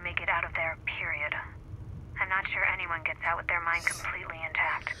hope you make it out of there, period. I'm not sure anyone gets out with their mind completely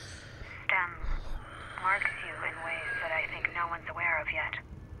intact. STEM marks you in ways that I think no one's aware of yet.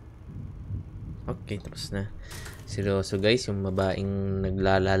 Okay, tapos na. Seryoso guys, yung babaeng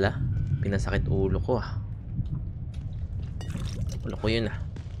naglalala. Pinasakit ulo ko ah. Ulo ko yun ah.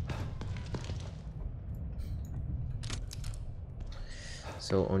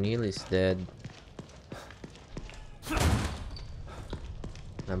 So O'Neill is dead.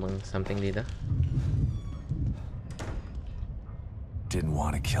 Namang something dito. Didn't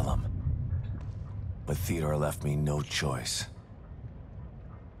want to kill him, but Theodore left me no choice.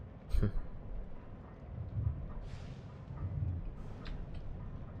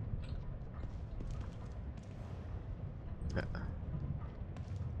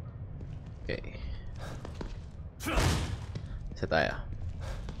 Okay. Sa tayo.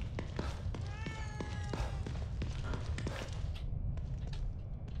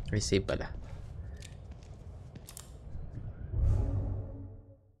 May save pala.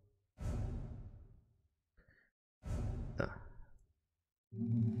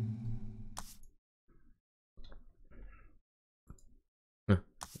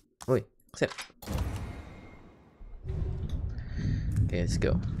 Uy, accept. Okay, let's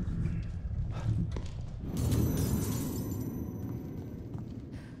go.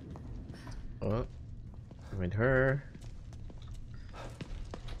 Oh, with her.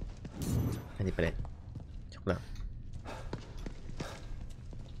 Hindi pa rin. Joke lang.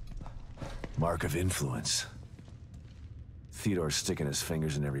 Mark of influence. Theodore's sticking his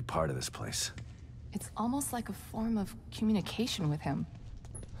fingers in every part of this place. It's almost like a form of communication with him.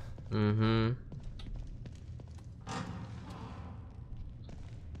 Mm-hmm.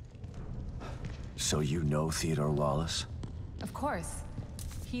 So you know Theodore Wallace? Of course.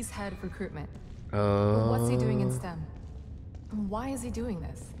 He's head of recruitment. Oh. But what's he doing in STEM? And why is he doing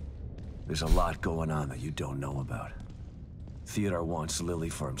this? There's a lot going on that you don't know about. Theodore wants Lily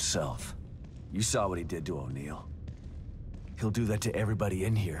for himself. You saw what he did to O'Neill. He'll do that to everybody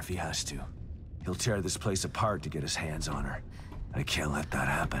in here if he has to. He'll tear this place apart to get his hands on her. I can't let that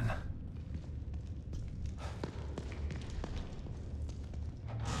happen.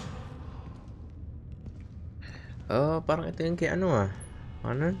 Oh, parang ito yung kay ano ah.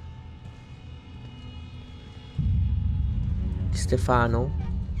 Ano? Stefano.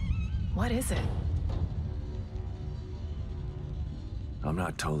 What is it? I'm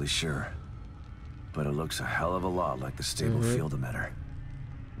not totally sure. But it looks a hell of a lot like the stable field emitter.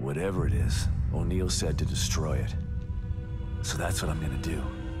 Whatever it is, O'Neill said to destroy it. So that's what I'm gonna do.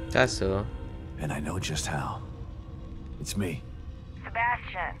 Kaso? And I know just how. It's me.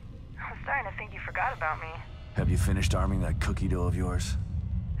 Sebastian, I'm starting to think you forgot about me. Have you finished arming that cookie dough of yours?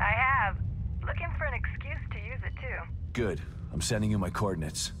 I have. Looking for an excuse to use it too. Good. I'm sending you my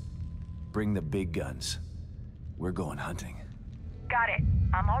coordinates. Bring the big guns. We're going hunting. Got it.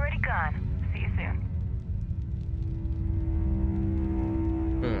 I'm already gone. See you soon.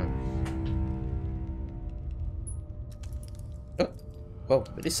 Oh,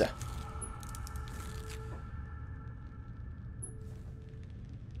 Melissa.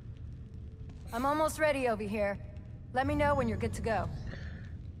 I'm almost ready over here. Let me know when you're good to go.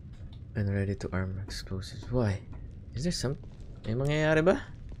 And ready to arm explosives. Why? Is there some... May mangyayari ba?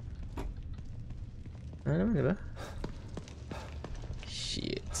 Ano naman, diba?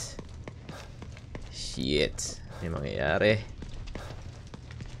 Shit. Shit. May mangyayari.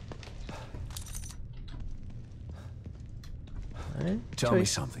 Tell me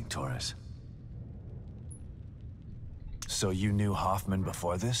something, Torres. So you knew Hoffman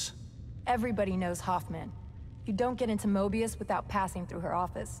before this? Everybody knows Hoffman. You don't get into Mobius without passing through her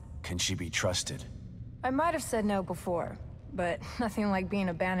office. Can she be trusted? I might have said no before, but nothing like being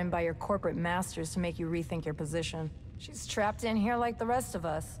abandoned by your corporate masters to make you rethink your position. She's trapped in here like the rest of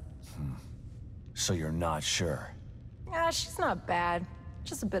us. So you're not sure? Yeah, she's not bad.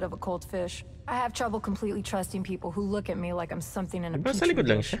 Just a bit of a cold fish. I have trouble completely trusting people who look at me like I'm something in a petri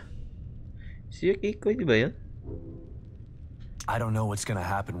dish. I don't know what's gonna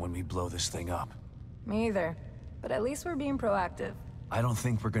happen when we blow this thing up. Me either. But at least we're being proactive. I don't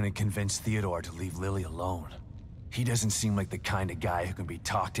think we're gonna convince Theodore to leave Lily alone. He doesn't seem like the kind of guy who can be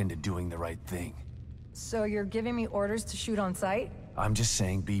talked into doing the right thing. So you're giving me orders to shoot on sight? I'm just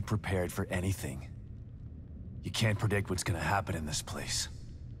saying be prepared for anything. You can't predict what's gonna happen in this place.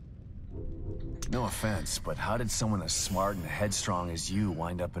 No offense, but how did someone as smart and headstrong as you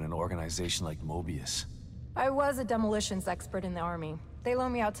wind up in an organization like Mobius? I was a demolitions expert in the army. They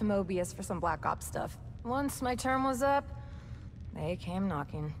loaned me out to Mobius for some Black Ops stuff. Once my term was up, they came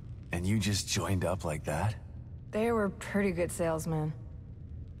knocking. And you just joined up like that? They were pretty good salesmen.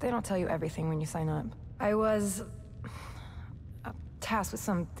 They don't tell you everything when you sign up. I was tasked with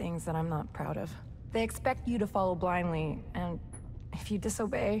some things that I'm not proud of. They expect you to follow blindly, and if you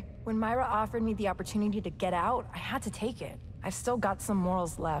disobey... When Myra offered me the opportunity to get out, I had to take it. I've still got some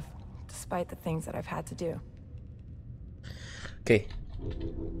morals left, despite the things that I've had to do. Okay.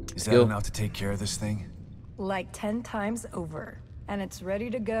 Is that enough to take care of this thing? Like 10 times over. And it's ready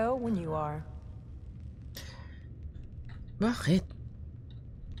to go when you are. Bakit?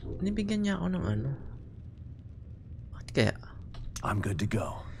 Nibigyan niya ako ng ano? Bakit kaya? I'm good to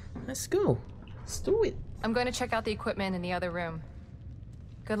go. Let's go. Let's do it. I'm going to check out the equipment in the other room.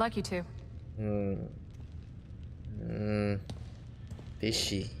 Good luck, you two.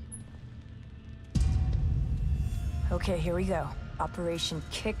 Fishy. Okay, here we go. Operation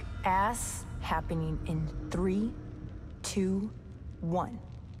Kick Ass happening in 3, 2, 1.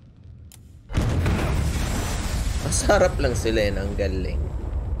 Masarap lang sila yun, ang galing.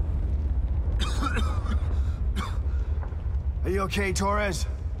 Are you okay, Torres?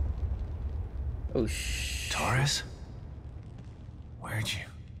 Oh, shh. Torres? Where'd you...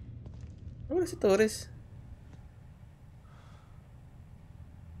 Wala si Torres.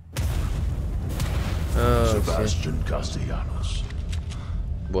 Oh, Sebastian Castellanos.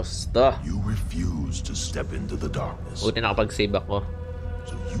 Basta. You refused to step into the darkness. Buti nakapag-save ako.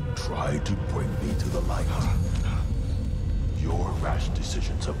 So you tried to bring me to the light. Your rash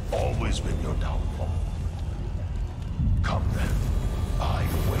decisions have always been your downfall. Come then. I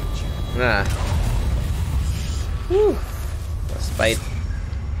await you. Ah. Whew. Let's fight.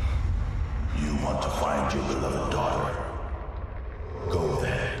 You want to find your beloved daughter. Go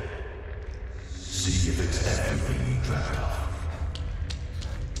there. See if it's everything you dreamt of.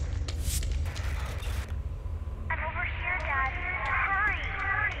 I'm over here, Dad.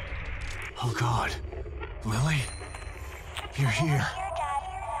 Hurry! Oh, God. Lily? You're here.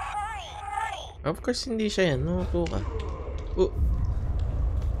 Of course, hindi siya yan. Naupo ka. Oh.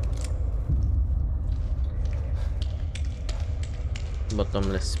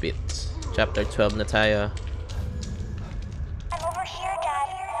 Bottomless Pit. Chapter 12 na tayo. I'm over here, Dad.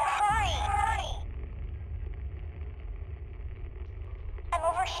 Hurry! I'm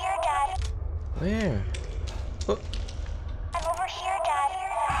over here, Dad. Where? Oh. I'm over here, Dad.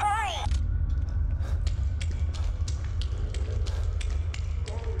 Hurry!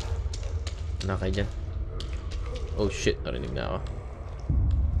 Wala kayo dyan. Oh shit, narinig na ako.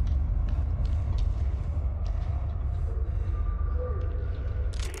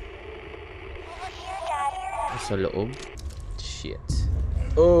 Sa loob? Shit.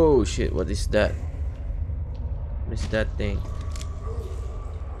 Oh shit, what is that? What is that thing?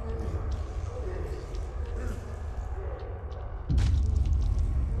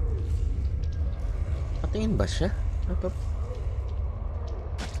 Patingin ba siya?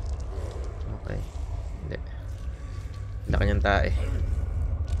 Okay. Hindi. Hindi kanyang tae.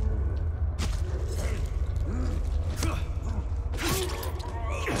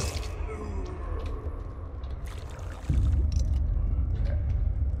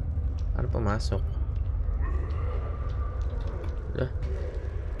 Ano pumasok? Wala.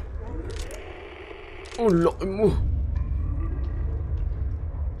 Oh, laki mo!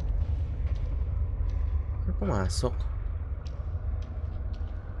 Ano pumasok?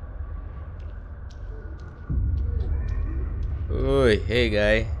 Uy, hey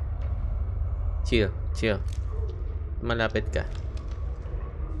guy. Chill, chill. Malapit ka.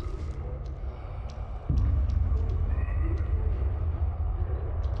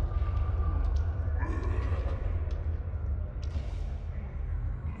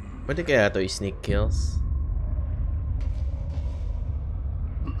 Pwede kaya ito i-sneak kills?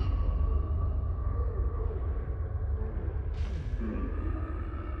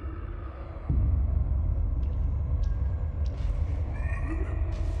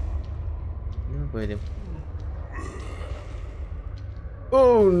 Pwede.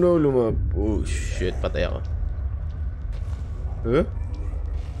 Oh no, lumab. Oh shit, patay ako. Huh?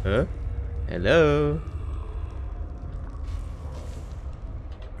 Huh? Hello?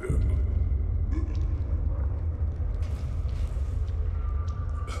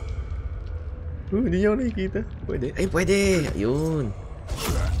 Hindi niya ako nakikita. Pwede. Ay, pwede! Ayun.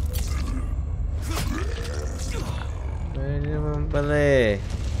 Pwede naman pala eh.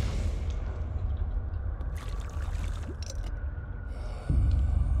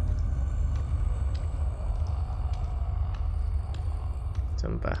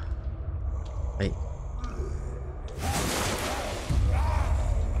 Saan pa? Ay.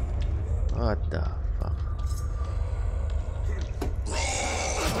 What the fuck?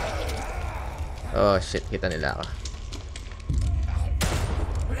 Oh shit, kita nila ako.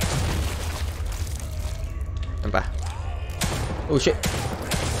 Saan pa? Oh shit.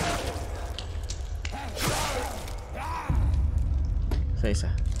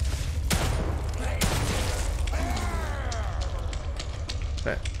 Isa.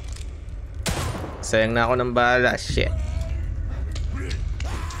 Sayang na ako ng bala. Shit.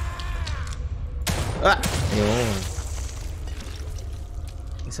 Ah! Ayun.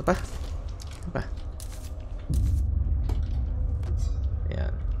 Isa pa. Apa?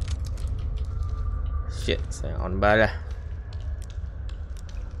 Ayan. Shit, sayang ako ng bala.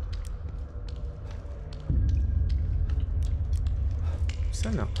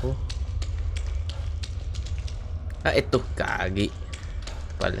 Saan ako? Ah, ito. Kagi.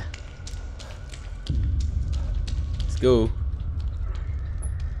 Ito pala. Let's go.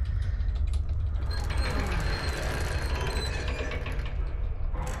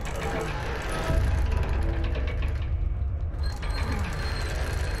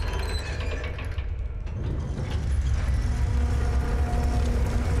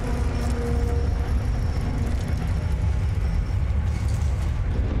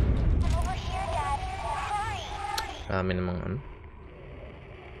 Dami namang ano.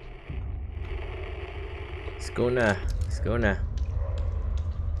 Let's go na. Let's go na.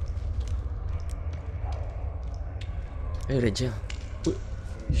 Ay, Rachel. Uy.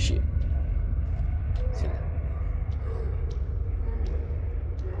 Shit. Sila.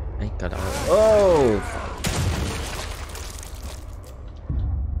 Ay, kala ko. Oh!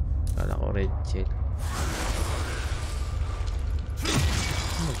 Kala ko Rachel.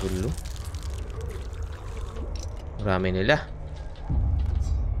 Magulo. Marami nila.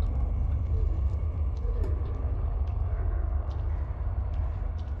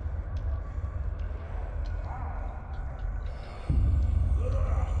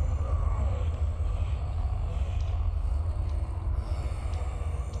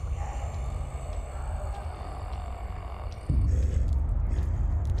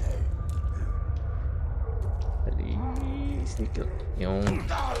 Yung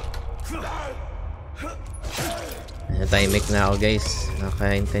timing na ako guys.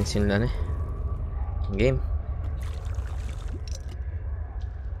 Naka-intense yun lang game.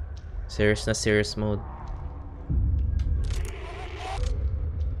 Serious na serious mode.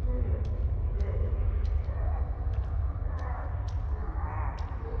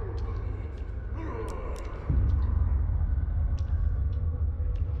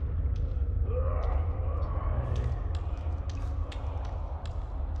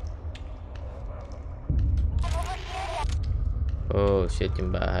 Oh shit,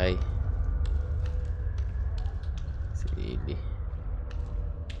 yung bahay. Sige.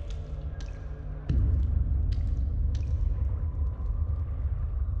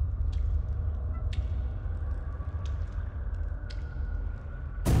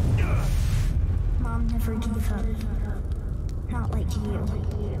 Mom never gave up. Not like you.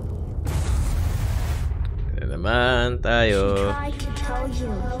 Na naman tayo. She tried to tell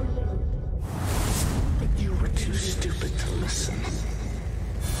you. You were too stupid to listen.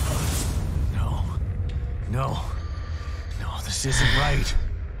 No, this isn't right.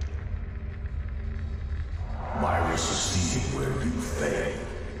 Myra succeeded where you failed.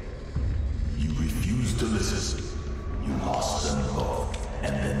 You refused to listen. You lost them both,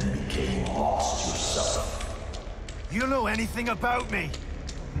 and then became lost yourself. You know anything about me?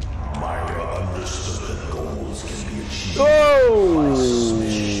 Myra understood that goals can be achieved by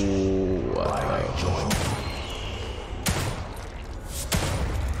submission, by joining.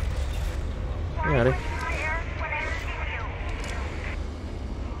 Nangyari?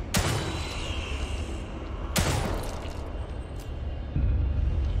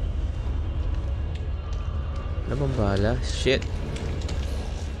 Ano bang bala? Shit.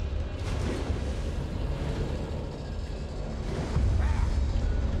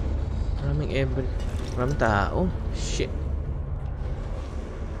 Maraming tao. Shit.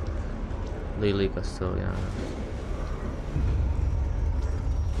 Lilikas to yan.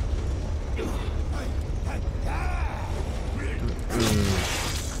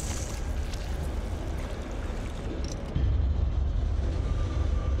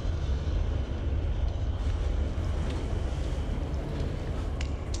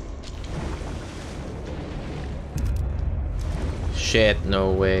 Shit,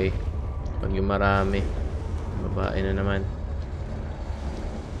 no way. Pag yung marami, babae na naman.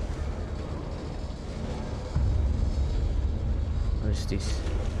 What is this?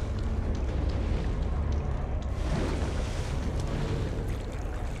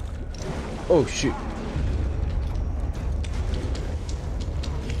 Oh shit.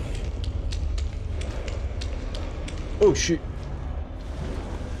 Oh shit.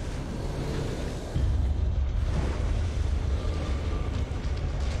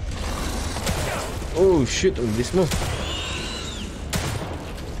 Oh shit, ang bilis mo.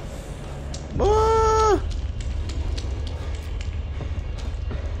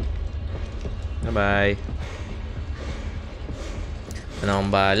 Bye-bye. Ano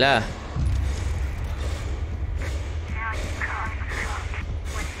akong bahala?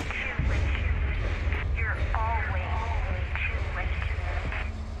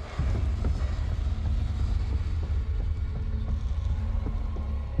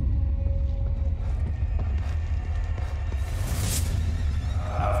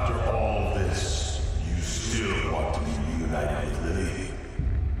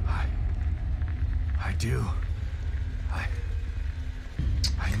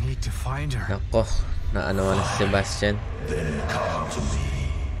 Nako, naano na si Sebastian.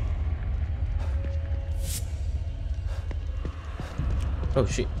 Oh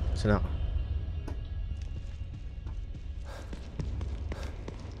shit, saan ako?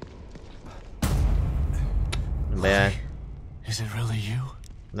 Ano ba yan? Is it really you?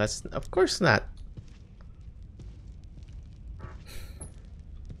 That's, of course not.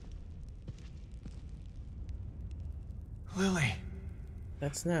 Lily.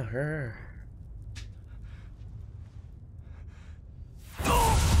 That's not her.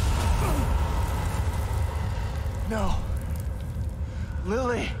 No.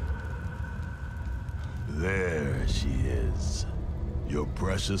 Lily. There she is. Your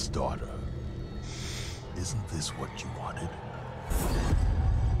precious daughter. Isn't this what you wanted?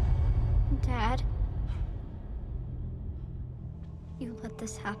 Dad, you let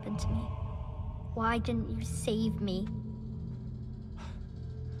this happen to me. Why didn't you save me?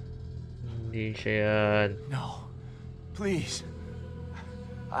 Hindi siya yan. No. Please.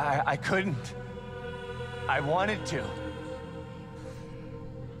 I couldn't. I wanted to.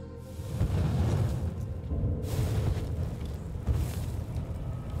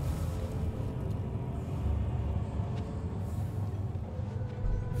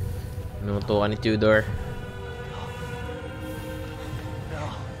 Nutukan ni Tudor.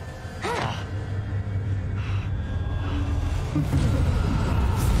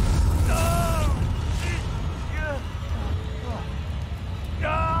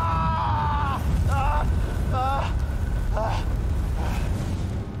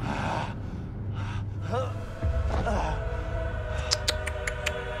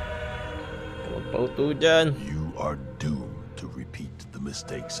 Pauto dyan. You are doomed to repeat the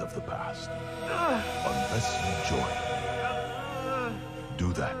mistakes of the past. Unless you join.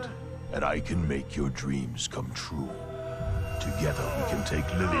 Do that, and I can make your dreams come true. Together we can take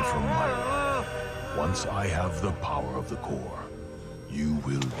Lily from Myra. Once I have the power of the core, you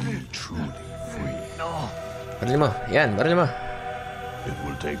will be truly free. Baril mo. Yan, baril mo. It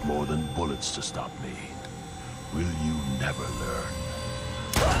will take more than bullets to stop me. Will you never learn?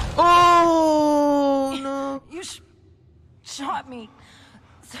 Oh no! You shot me,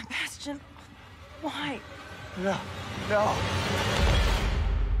 Sebastian. Why? No, no.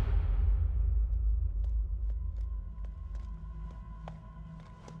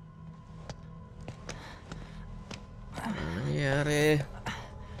 Ano nangyari?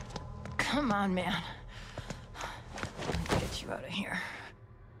 Come on, man. Let me get you out of here.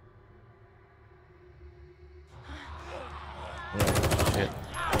 Oh, shit.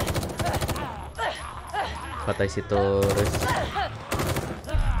 Patay si Torres.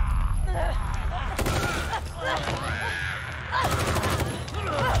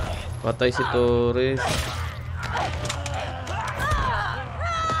 Patay si Torres.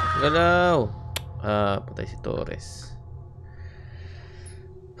 Galaw. Patay si Torres.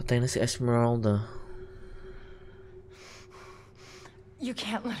 Patay na si Esmeralda. You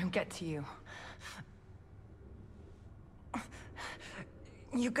can't let him get to you.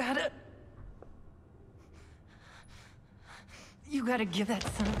 You gotta give that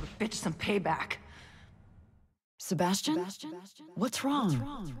son of a bitch some payback. Sebastian? What's wrong?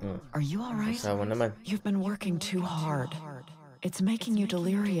 Are you all right? Asawa naman. You've been working too hard. It's making you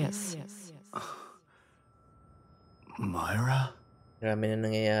delirious. Myra? Marami na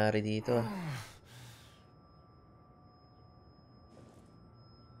nangyayari dito.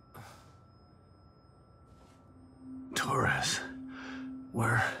 Torres.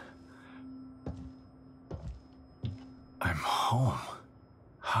 Where? I'm home.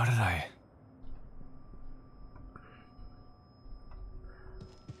 How did I?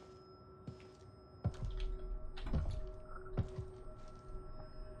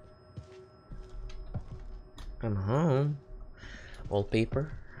 I'm home. Wallpaper.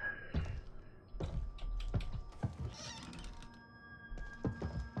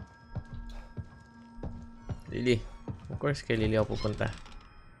 Lily. Of course, kay Lily ako pupunta.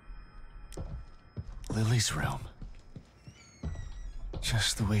 Lily's room.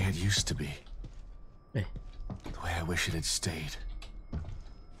 Just the way it used to be. Eh. The way I wish it had stayed.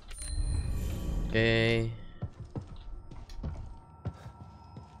 Okay.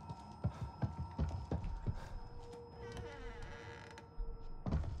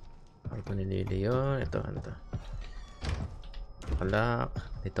 Kwarto ni Lily yun. Ito, ano to? Kalak.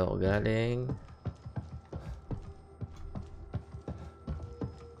 Dito ako galing.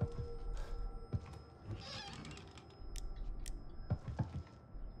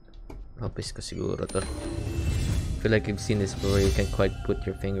 Office ko siguro to. I feel like you've seen this before. You can't quite put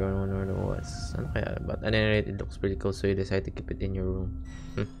your finger on where it was. Ano kaya? But at any rate, it looks pretty cool, so you decide to keep it in your room.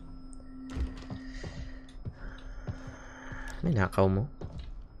 Ninakaw mo?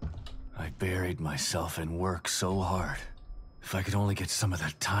 I buried myself in work so hard. If I could only get some of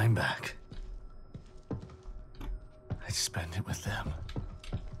that time back, I'd spend it with them.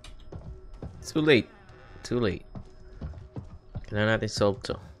 Too late. Too late. Kailangan natin solve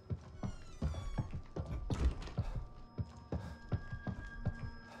to.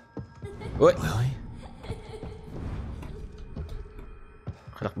 What? Lily?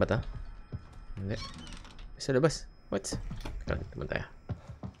 Kalak ba ito? Hindi. Sa labas. What? Kaya naman tayo.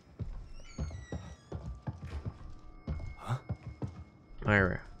 Huh?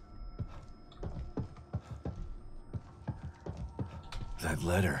 Myra. That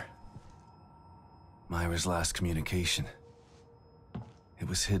letter. Myra's last communication. It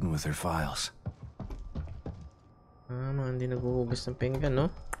was hidden with her files. Mga hindi naghuhugas ng pinggan, no?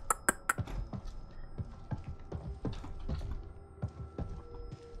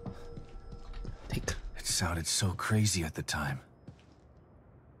 It sounded so crazy at the time.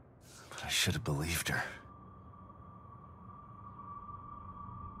 But I should have believed her.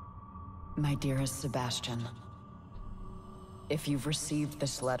 My dearest Sebastian, if you've received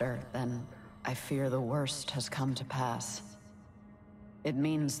this letter, then I fear the worst has come to pass. It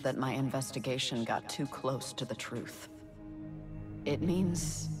means that my investigation got too close to the truth. It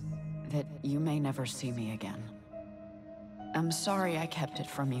means that you may never see me again. I'm sorry I kept it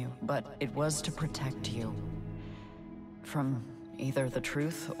from you, but it was to protect you from either the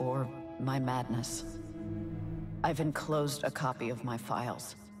truth or my madness. I've enclosed a copy of my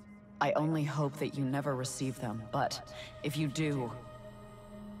files. I only hope that you never receive them, but if you do,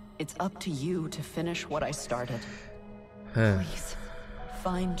 it's up to you to finish what I started. Please,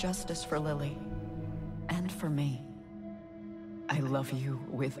 find justice for Lily, and for me. I love you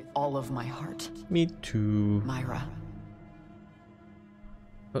with all of my heart. Me too. Myra.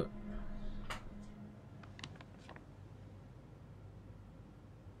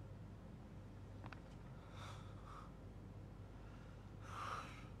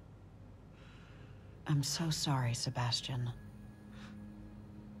 I'm so sorry, Sebastian.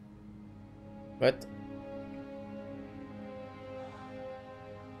 What?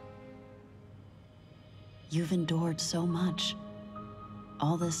 You've endured so much.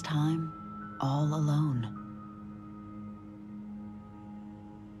 All this time, all alone.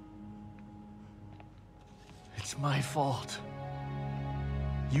 It's my fault.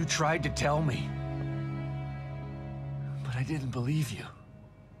 You tried to tell me. But I didn't believe you.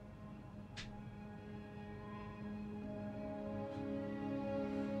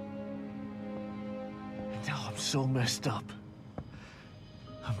 And now I'm so messed up.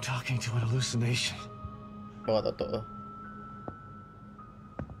 I'm talking to an hallucination. Totoo.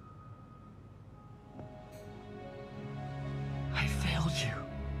 I failed you.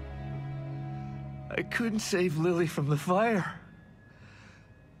 I couldn't save Lily from the fire.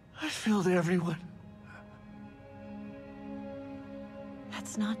 I failed everyone.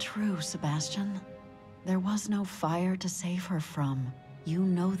 That's not true, Sebastian. There was no fire to save her from. You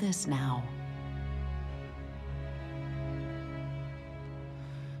know this now.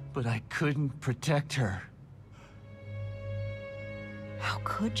 But I couldn't protect her. How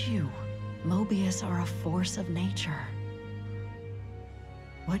could you? Mobius are a force of nature.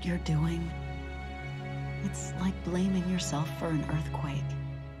 What you're doing, it's like blaming yourself for an earthquake.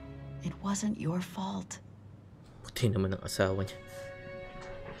 It wasn't your fault. Puti naman ang asawa niya.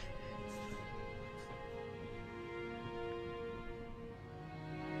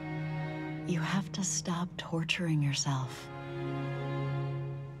 You have to stop torturing yourself.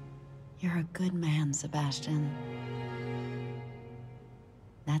 You're a good man, Sebastian.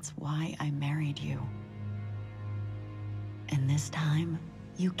 That's why I married you. And this time,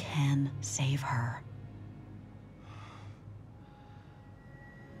 you can save her.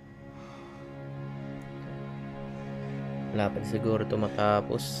 Lapit siguro ito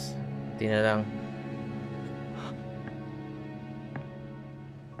matapos. Hindi na lang.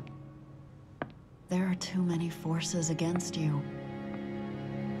 There are too many forces against you.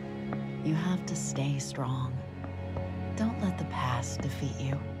 You have to stay strong. Don't let the past defeat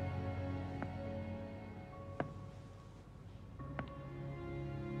you.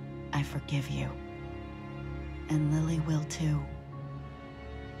 I forgive you. And Lily will too.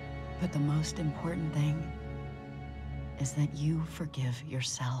 But the most important thing is that you forgive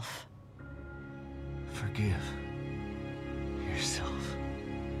yourself. Forgive yourself.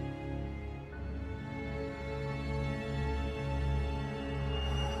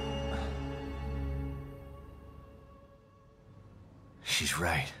 She's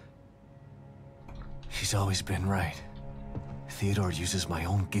right. She's always been right. Theodore uses my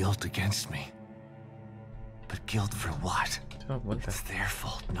own guilt against me. But guilt for what? It's their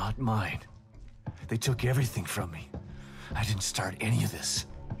fault, not mine. They took everything from me. I didn't start any of this.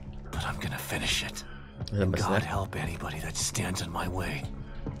 But I'm gonna finish it. And God help anybody that stands in my way.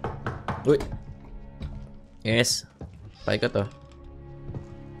 Uy. Yes. Pay ko to.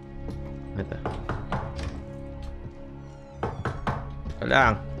 Ito. Ito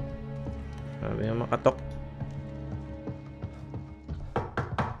lang. Sabi niya makatok.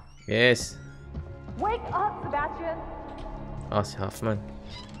 Yes. Wake up, Sebastian! Oh, si Hoffman.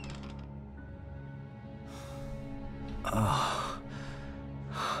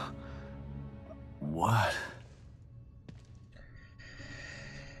 What?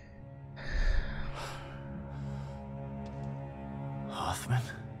 Hoffman?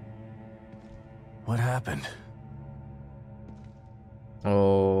 What happened?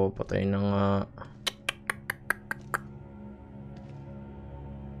 Oh, patay na nga.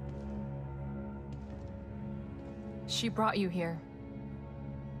 She brought you here.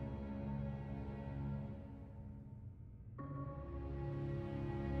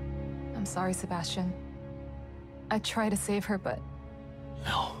 I'm sorry, Sebastian. I tried to save her, but...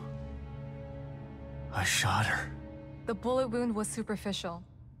 No. I shot her. The bullet wound was superficial.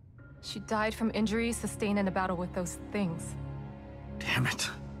 She died from injuries sustained in a battle with those things. Damn it.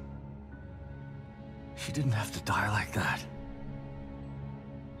 She didn't have to die like that.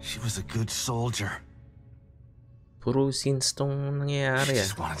 She was a good soldier. Puro scenes tong nangyayari. She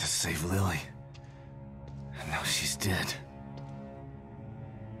just wanted to save Lily. And now she's dead.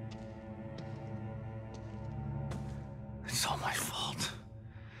 It's all my fault.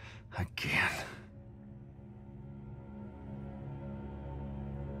 Again.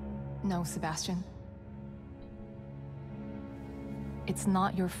 No, Sebastian. It's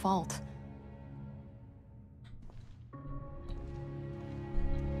not your fault.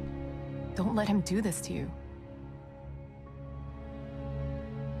 Don't let him do this to you.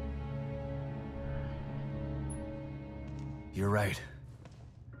 You're right.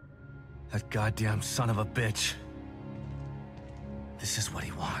 That goddamn son of a bitch. This is what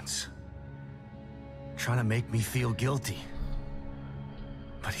he wants. Trying to make me feel guilty.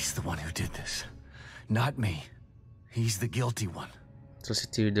 But he's the one who did this. Not me. He's the guilty one. So si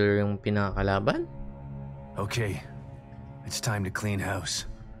Theodore yung pinakalaban? Okay. It's time to clean house.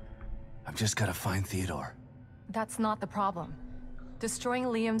 I've just gotta find Theodore. That's not the problem. Destroying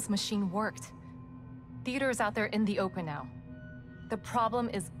Liam's machine worked. Theodore's out there in the open now. The problem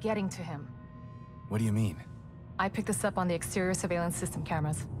is getting to him. What do you mean? I picked this up on the exterior surveillance system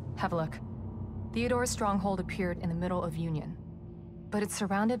cameras. Have a look. Theodore's stronghold appeared in the middle of Union. But it's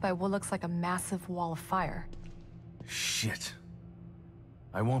surrounded by what looks like a massive wall of fire. Shit.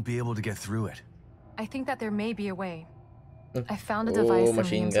 I won't be able to get through it. I think that there may be a way. I found a device in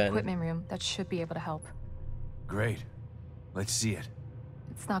Liam's gun. equipment room that should be able to help. Great. Let's see it.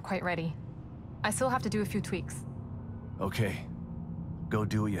 It's not quite ready. I still have to do a few tweaks. Okay. Go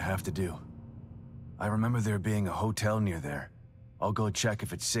do what you have to do. I remember there being a hotel near there. I'll go check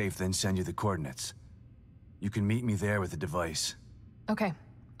if it's safe, then send you the coordinates. You can meet me there with the device. Okay.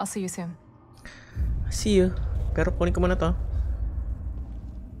 I'll see you soon. See you. Pero kunin ko muna to.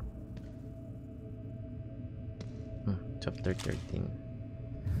 Chapter 13.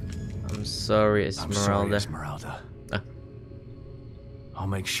 I'm sorry, Esmeralda. I'm sorry, Esmeralda. I'll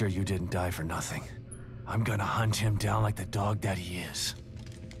make sure you didn't die for nothing. I'm gonna hunt him down like the dog that he is.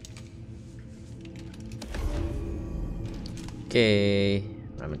 Okay.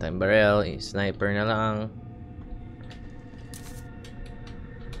 Marami tayong barrel. Sniper na lang.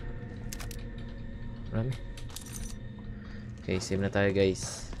 Marami. Okay, save na tayo,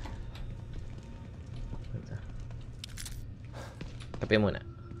 guys. Kape muna.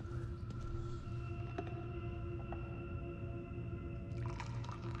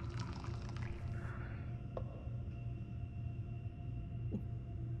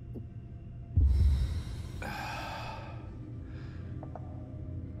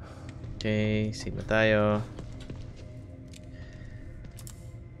 Okay, save na tayo.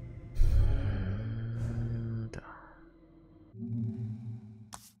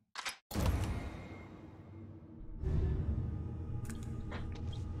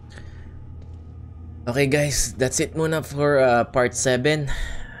 Okay guys, that's it muna for part 7.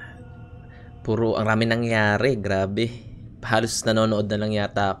 Puro ang rami nangyari, grabe. Halos nanonood na lang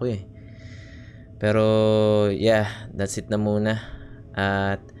yata ako eh. Pero yeah, that's it na muna.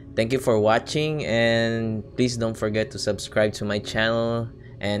 At thank you for watching, and please don't forget to subscribe to my channel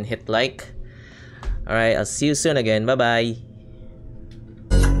and hit like. Alright, I'll see you soon again. Bye bye.